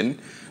never hidden.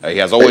 He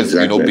has always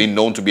been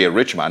known to be a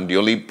rich man. The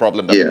only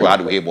problem that people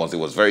had with him was he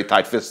was very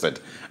tight-fisted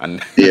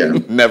and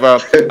never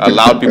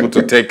allowed people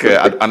to take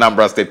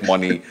Anambra State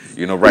money,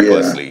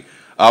 recklessly.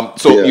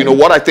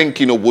 What I think,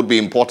 would be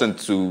important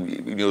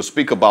to,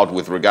 speak about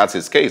with regards to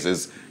his case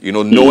is,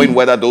 knowing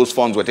whether those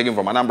funds were taken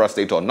from Anambra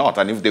State or not.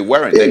 And if they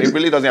weren't, then he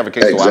really doesn't have a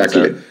case to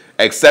answer,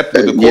 except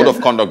with the Code of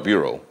Conduct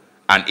Bureau.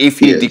 And if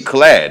he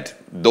declared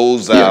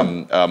those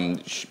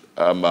funds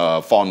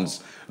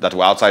that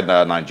were outside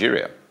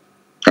Nigeria.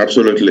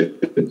 Absolutely.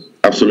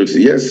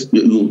 Absolutely. Yes,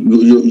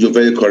 you're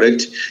very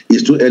correct.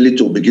 It's too early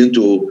to begin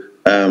to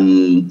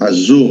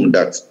assume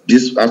that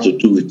this has to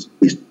do with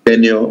his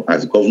tenure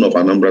as governor of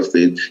Anambra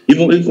State,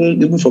 even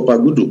for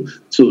Bagudu.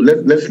 So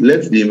let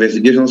the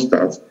investigation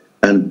start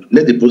and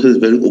let the process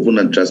be very open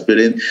and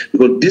transparent,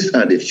 because these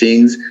are the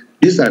things,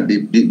 these are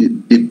the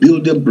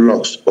building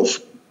blocks of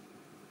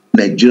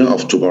Nigeria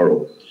of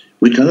tomorrow.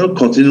 We cannot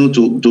continue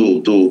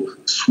to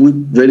sweep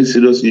very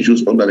serious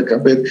issues under the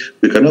carpet.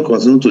 We cannot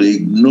continue to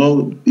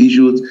ignore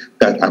issues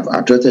that have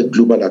attracted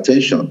global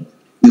attention.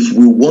 If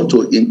we want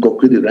to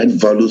inculcate the right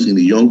values in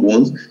the young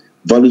ones,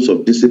 values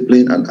of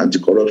discipline and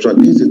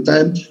anti-corruption, this is the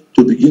time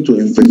to begin to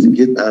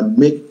investigate and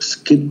make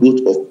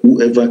scapegoat of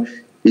whoever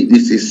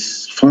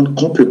is found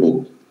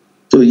culpable.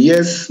 So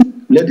yes,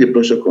 let the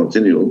pressure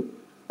continue.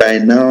 By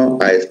now,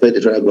 I expect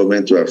the federal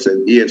government to have said,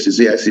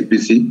 EFCC,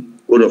 ICPC,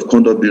 Code of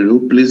Conduct Bureau,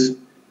 please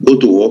go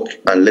to work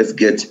and let's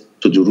get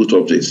to the root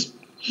of this.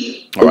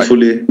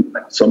 Hopefully,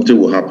 something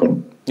will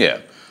happen. Yeah.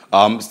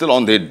 Still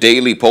on the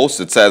Daily Post,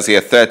 it says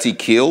here 30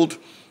 killed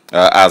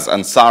as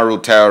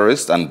Ansaru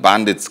terrorists and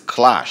bandits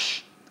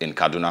clash in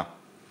Kaduna.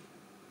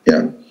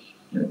 Yeah.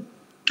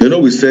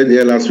 We said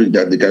here last week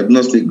that the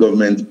Kaduna State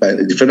government,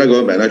 the federal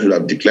government by now should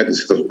have declared a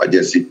state of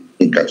emergency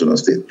in Kaduna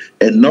State.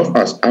 Enough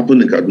has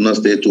happened in Kaduna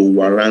State to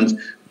warrant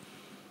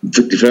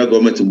the federal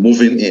government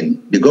moving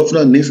in. The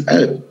governor needs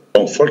help.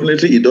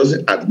 Unfortunately, he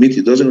doesn't admit,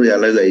 he doesn't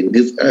realize that he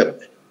needs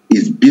help.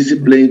 He's busy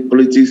playing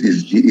politics,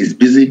 he's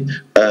busy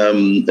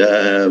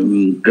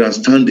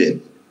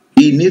grandstanding.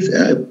 He needs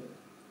help.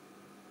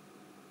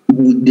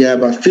 There are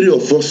about 3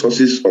 or 4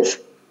 sources of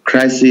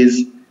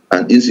crisis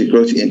and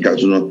insecurity in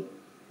Kaduna.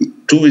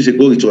 2 weeks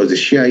ago, it was the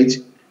Shiite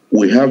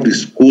we have the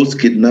schools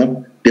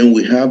kidnapped, then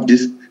we have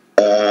this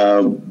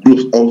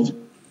groups of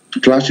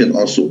clashing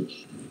also.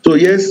 So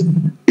yes,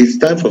 it's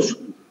time for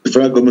the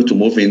federal government to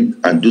move in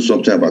and do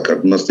something about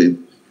Kaduna State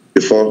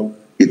before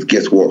it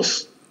gets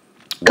worse.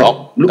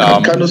 Well, look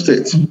at Kano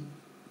State.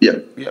 Yeah.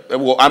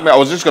 Well, I mean, I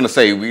was just going to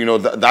say,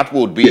 that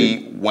would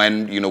be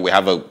when, we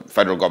have a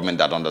federal government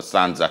that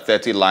understands that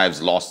 30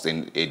 lives lost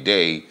in a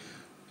day,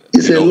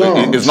 it's a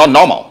lot. It's not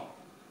normal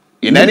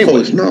in any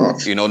way. It's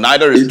not.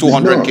 Neither is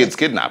 200 kids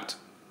kidnapped.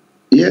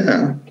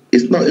 Yeah,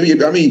 it's not. I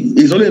mean,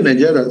 it's only in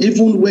Nigeria.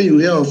 Even when you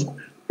hear of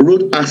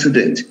road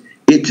accident,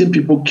 18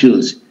 people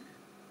killed.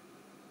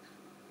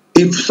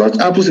 If such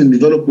happens in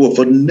developed world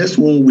for the next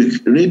 1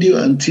 week, radio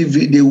and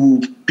TV, they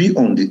will be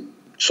on the.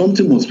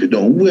 Something must be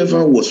done.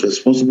 Whoever was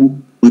responsible,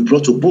 we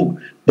brought to book.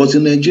 But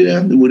in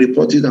Nigeria, we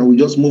report it and we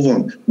just move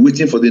on,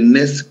 waiting for the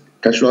next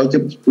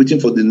casualty,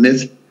 waiting for the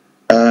next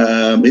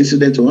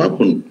incident to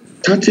happen.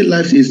 30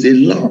 lives is a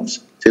lot.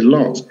 It's a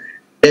lot.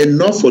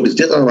 Enough for the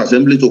State House of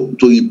Assembly to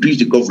impeach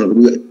the governor.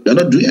 You're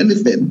not doing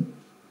anything.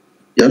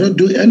 You're not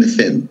doing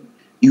anything.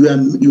 You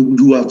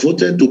are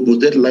voted to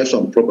protect lives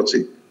and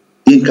property.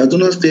 In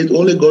Kaduna State,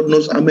 only God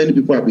knows how many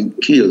people have been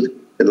killed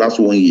the last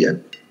 1 year,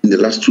 in the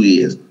last 2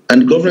 years.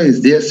 And the governor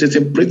is there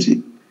sitting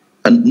pretty,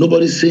 and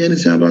nobody's saying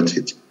anything about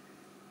it.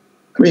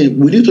 I mean,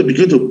 we need to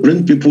begin to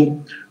bring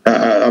people,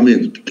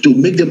 to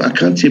make them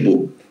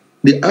accountable.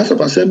 The House of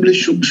Assembly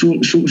should.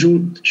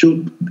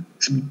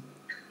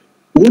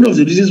 One of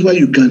the reasons why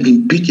you can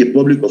impeach a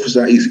public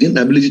officer is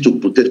inability to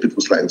protect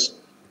people's lives.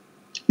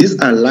 These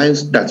are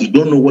lives that you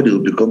don't know what they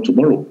will become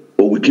tomorrow,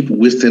 but we keep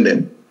wasting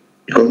them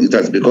because it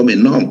has become a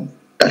norm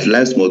that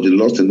lives must be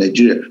lost in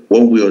Nigeria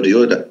one way or the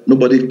other.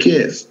 Nobody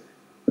cares.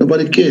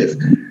 Nobody cares.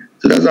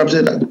 So that's why I'm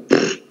saying that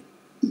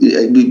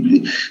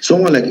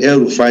someone like El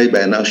Rufai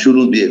by now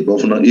shouldn't be a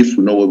governor if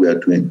we know what we are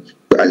doing.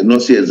 But I do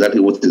not see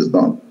exactly what is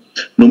done.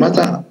 No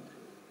matter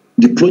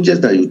the projects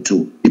that you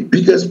do, the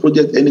biggest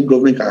project any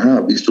government can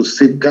have is to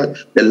safeguard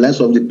the lives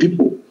of the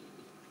people.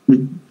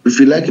 If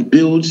you like,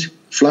 build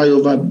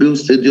flyover, build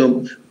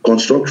stadium,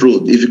 construct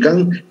road. If you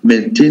can't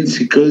maintain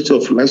security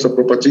of lives of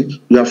property,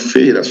 you have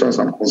failed as far as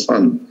I'm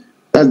concerned.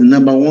 That's the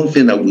number one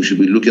thing that we should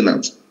be looking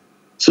at.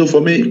 So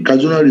for me,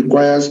 Kaduna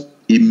requires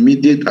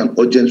immediate and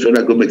urgent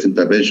federal government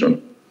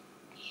intervention.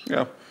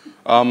 Yeah.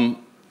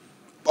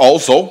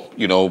 Also,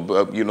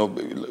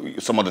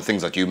 some of the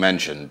things that you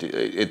mentioned,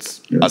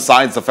 it's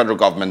aside the federal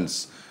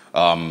government's,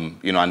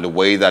 and the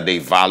way that they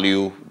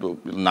value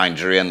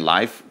Nigerian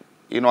life,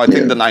 I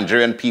think the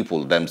Nigerian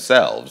people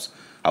themselves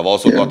have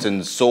also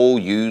gotten so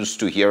used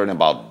to hearing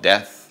about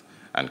death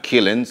and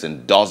killings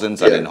in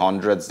dozens and in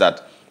hundreds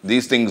that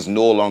these things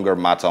no longer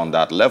matter on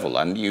that level.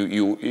 And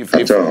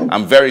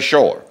I'm very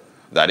sure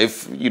that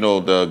if,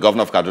 the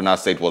governor of Kaduna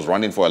State was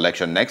running for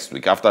election next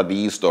week, after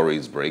these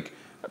stories break,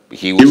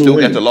 he will still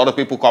get a lot of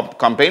people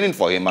campaigning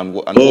for him and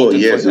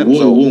voting for him.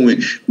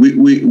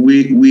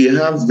 We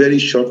have very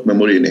short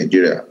memory in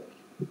Nigeria,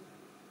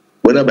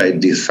 whether by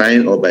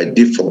design or by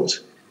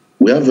default.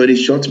 We have very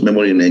short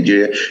memory in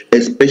Nigeria,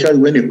 especially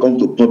when it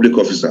comes to public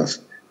officers.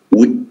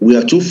 We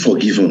are too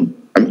forgiving.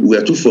 We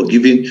are too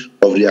forgiving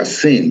of their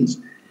sins.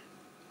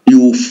 You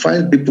will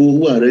find people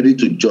who are ready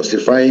to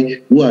justify,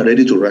 who are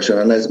ready to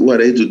rationalize, who are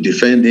ready to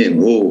defend him.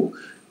 Oh,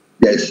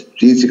 there's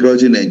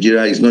insecurity in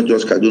Nigeria. It's not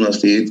just Kaduna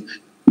State.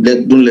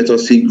 Don't let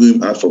us single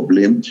him out for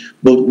blame.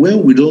 But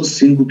when we don't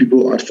single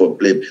people out for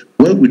blame,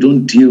 when we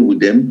don't deal with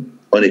them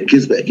on a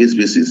case-by-case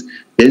basis,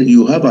 then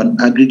you have an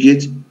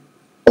aggregate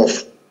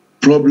of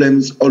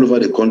problems all over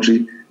the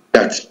country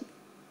that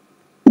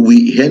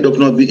we end up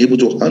not being able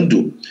to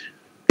handle.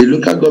 The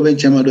local government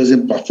chairman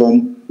doesn't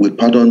perform, we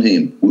pardon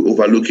him, we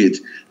overlook it.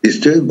 The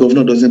state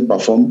governor doesn't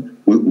perform,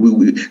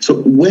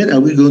 so when are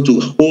we going to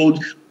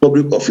hold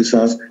public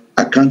officers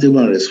accountable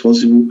and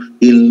responsible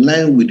in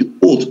line with the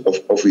oath of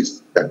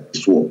office that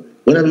is sworn?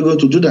 When are we going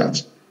to do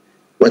that?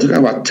 We're talking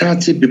about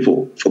 30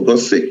 people, for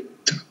God's sake,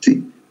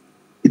 30.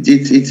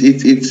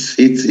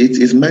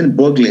 It's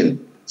mind-boggling,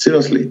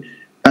 seriously.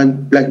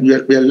 And like we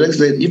are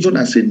said, even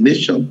as a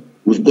nation,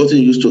 we've gotten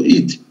used to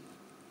it.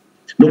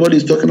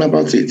 Nobody's talking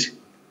about it.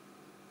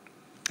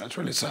 That's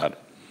really sad.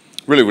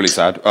 Really, really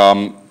sad.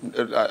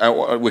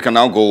 We can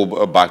now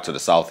go back to the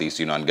Southeast,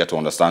 and get to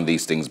understand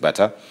these things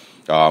better.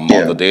 On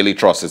the Daily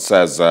Trust, it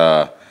says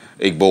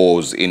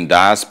Igbos in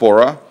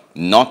diaspora,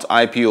 not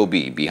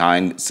IPOB,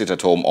 behind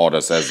sit-at-home order,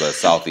 says the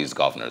Southeast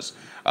governors.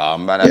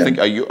 And I think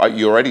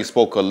you already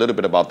spoke a little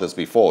bit about this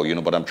before,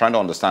 but I'm trying to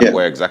understand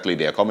where exactly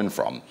they are coming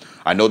from.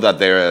 I know that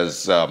there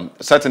is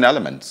certain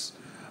elements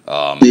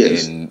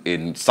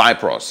in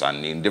Cyprus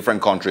and in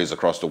different countries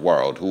across the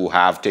world who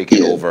have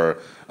taken over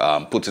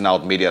putting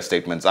out media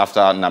statements after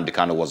Nnamdi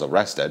Kanu was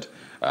arrested.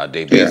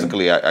 They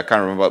basically, I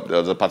can't remember,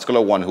 there's a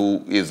particular one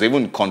who is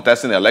even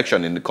contesting an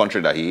election in the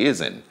country that he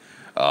is in.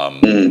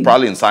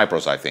 Probably in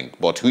Cyprus, I think.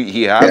 But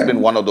he has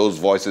been one of those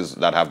voices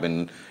that have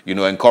been,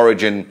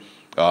 encouraging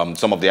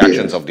some of the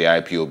actions of the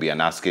IPOB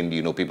and asking,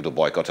 people to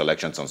boycott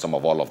elections and some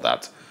of all of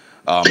that.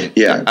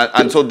 Yeah.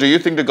 And so do you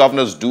think the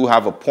governors do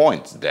have a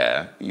point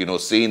there, you know,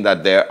 seeing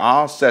that there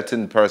are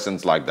certain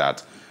persons like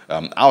that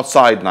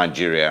outside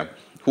Nigeria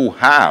who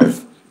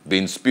have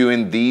been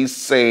spewing these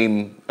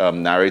same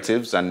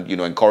narratives and, you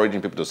know,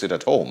 encouraging people to sit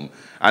at home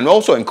and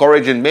also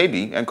encouraging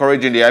the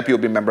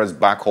IPOB members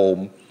back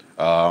home,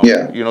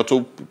 Yeah. you know,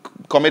 to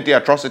commit the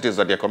atrocities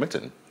that they're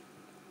committing?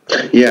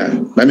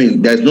 Yeah, I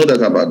mean, there's no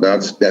doubt about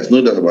that. There's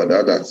no doubt about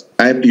that. That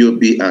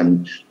IPOB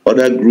and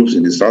other groups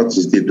in the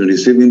Southeast, they've been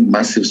receiving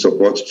massive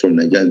support from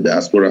Nigerian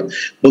diaspora.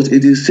 But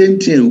it is the same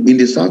thing in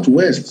the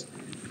Southwest.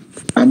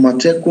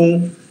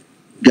 Amatekun,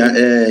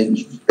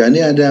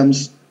 Gani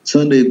Adams,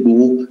 Sunday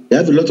Igboho, they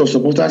have a lot of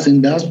supporters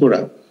in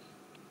diaspora.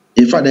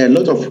 In fact, there are a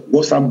lot of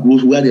WhatsApp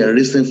groups where they are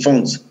raising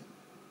funds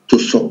to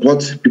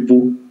support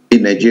people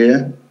in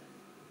Nigeria.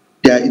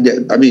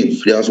 I mean,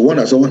 there was one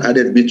that someone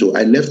added me to.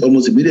 I left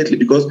almost immediately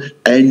because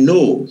I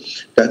know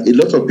that a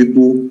lot of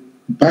people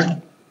back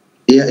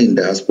here in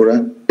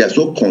diaspora, they are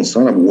so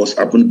concerned about what's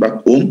happening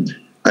back home,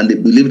 and they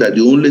believe that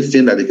the only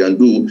thing that they can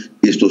do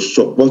is to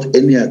support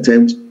any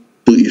attempt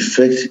to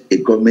effect a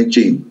government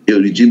change, a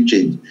regime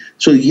change.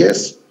 So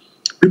yes,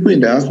 people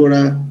in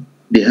diaspora,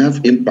 they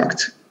have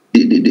impact.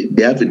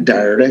 They have a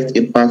direct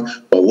impact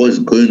on what is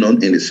going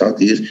on in the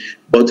Southeast.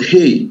 But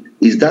hey,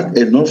 is that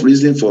enough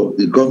reason for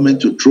the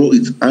government to throw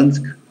its hands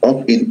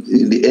up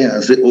in the air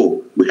and say,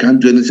 oh, we can't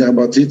do anything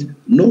about it?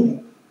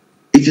 No.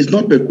 It is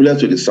not peculiar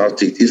to the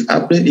Southeast. It's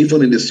happening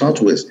even in the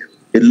Southwest.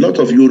 A lot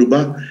of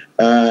Yoruba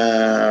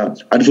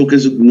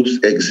advocacy groups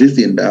exist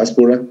in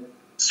diaspora,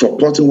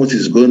 supporting what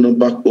is going on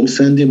back home,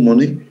 sending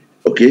money,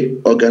 okay,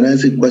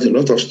 organizing quite a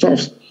lot of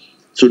stuff.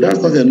 So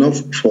that's not enough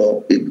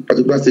for a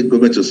particular state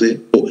government to say,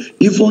 oh,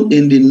 even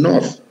in the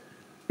north,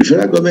 the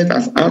federal government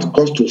has asked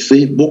us to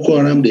say Boko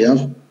Haram, they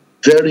have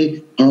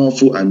very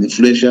powerful and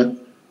influential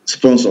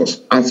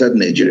sponsors outside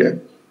Nigeria.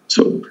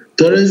 So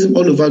terrorism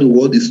all over the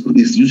world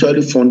is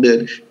usually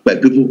funded by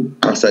people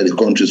outside the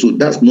country. So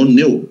that's not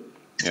new.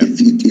 Yeah.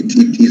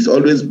 It's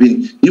always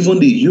been, even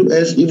the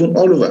US, even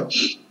all over.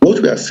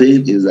 What we are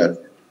saying is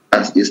that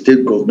as a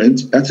state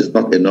government, that is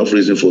not enough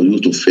reason for you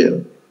to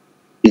fail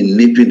in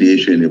nipping the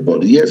issue in the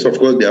bud. Yes, of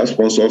course, there are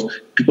sponsors.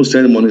 People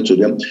send money to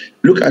them.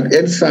 Look at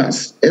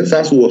NSAS.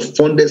 NSAS was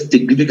funded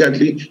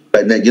significantly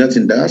by Nigerians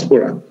in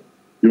diaspora.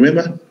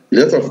 Remember, a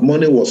lot of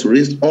money was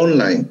raised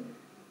online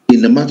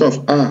in a matter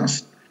of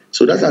hours.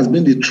 So that has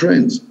been the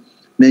trend.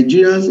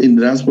 Nigerians in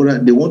diaspora,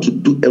 they want to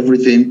do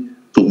everything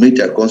to make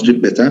their country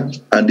better,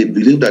 and they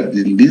believe that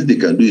the least they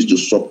can do is to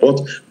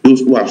support those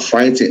who are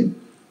fighting,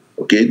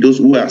 okay, those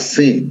who are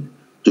sane,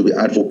 to be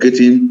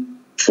advocating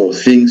for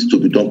things to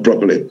be done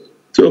properly.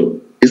 So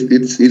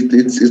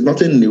it's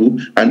nothing new,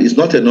 and it's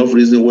not enough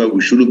reason why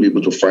we shouldn't be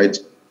able to fight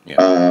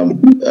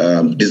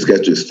this guy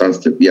to a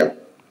standstill. Yeah.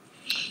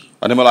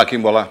 Ademola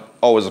Akinbola,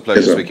 always a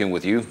pleasure speaking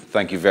with you.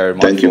 Thank you very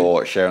much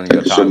for sharing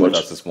your time with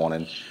us this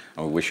morning,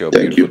 and we wish you a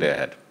beautiful day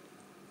ahead.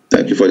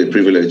 Thank you for the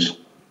privilege.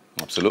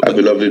 Absolutely. Have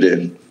a lovely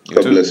day.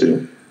 God bless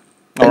you.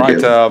 All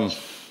right.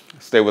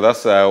 Stay with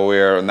us.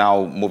 We're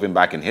now moving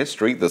back in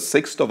history, the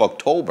 6th of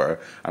October,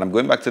 and I'm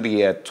going back to the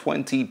year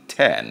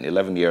 2010,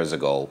 11 years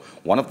ago.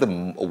 One of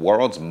the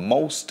world's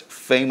most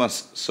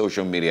famous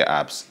social media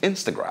apps,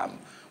 Instagram,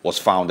 was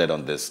founded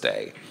on this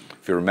day.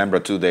 If you remember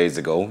 2 days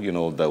ago, you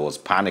know, there was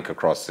panic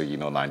across,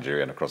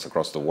 Nigeria and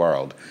across the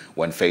world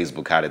when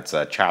Facebook had its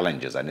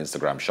challenges and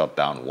Instagram shut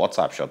down,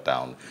 WhatsApp shut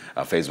down,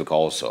 Facebook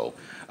also.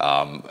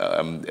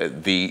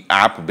 The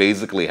app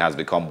basically has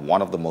become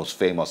one of the most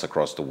famous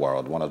across the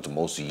world, one of the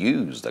most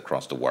used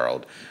across the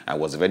world, and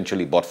was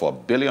eventually bought for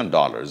 $1 billion.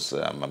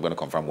 I'm going to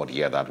confirm what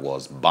year that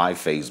was, by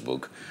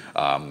Facebook,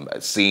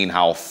 seeing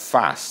how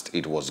fast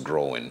it was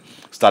growing.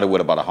 Started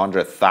with about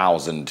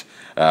 100,000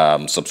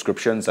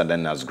 subscriptions and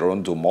then has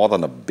grown to more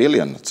than 1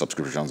 billion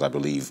subscriptions, I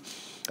believe.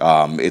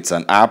 It's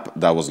an app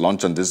that was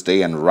launched on this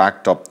day and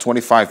racked up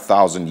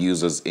 25,000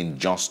 users in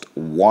just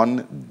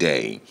 1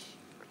 day.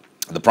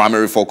 The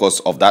primary focus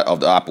of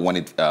the app when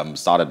it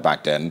started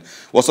back then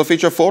was to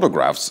feature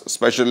photographs,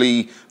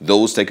 especially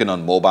those taken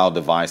on mobile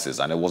devices.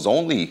 And it was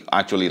only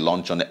actually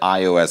launched on the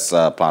iOS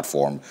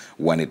platform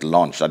when it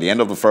launched. At the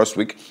end of the first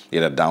week,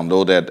 it had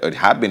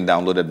been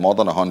downloaded more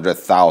than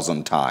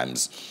 100,000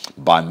 times.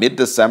 By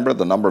mid-December,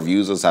 the number of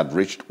users had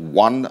reached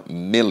 1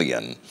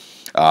 million.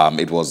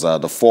 It was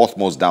the fourth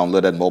most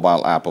downloaded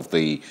mobile app of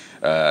the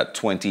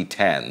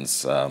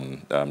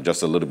 2010s.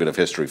 Just a little bit of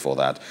history for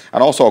that.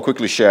 And also, I'll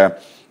quickly share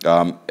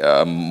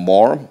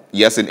more.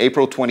 Yes, in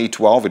April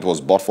 2012, it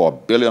was bought for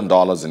 $1 billion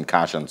in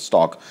cash and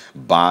stock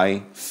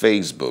by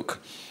Facebook.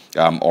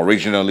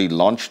 Originally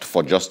launched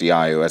for just the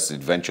iOS, it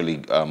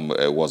eventually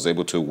was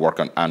able to work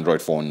on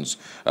Android phones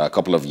a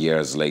couple of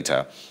years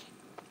later.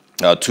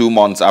 2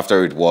 months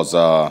after it was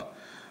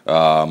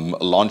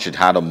launched, it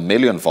had 1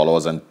 million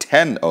followers and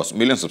 10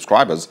 million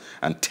subscribers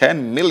and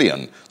 10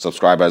 million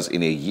subscribers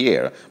in a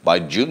year. By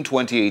June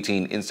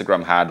 2018,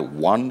 Instagram had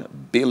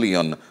 1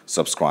 billion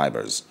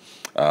subscribers.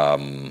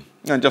 And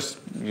just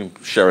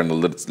sharing a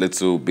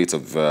little bit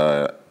of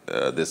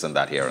this and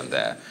that here and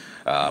there.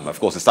 Of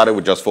course, it started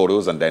with just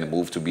photos and then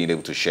moved to being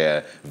able to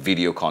share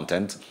video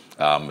content.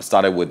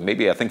 Started with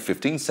maybe, I think,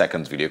 15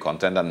 seconds video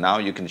content, and now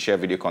you can share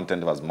video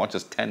content of as much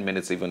as 10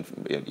 minutes,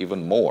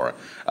 even more,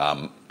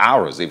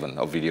 hours even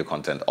of video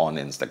content on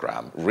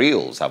Instagram.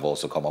 Reels have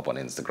also come up on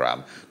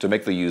Instagram to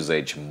make the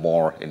usage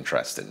more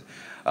interesting.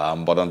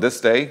 But on this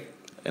day,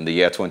 in the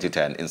year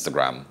 2010,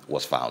 Instagram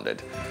was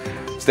founded.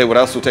 Stay with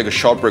us, we'll take a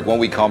short break. When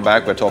we come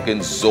back, we're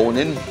talking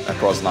zoning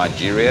across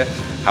Nigeria.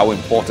 How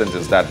important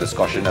is that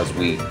discussion as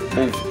we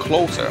move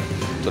closer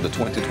to the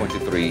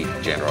 2023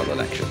 general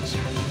elections?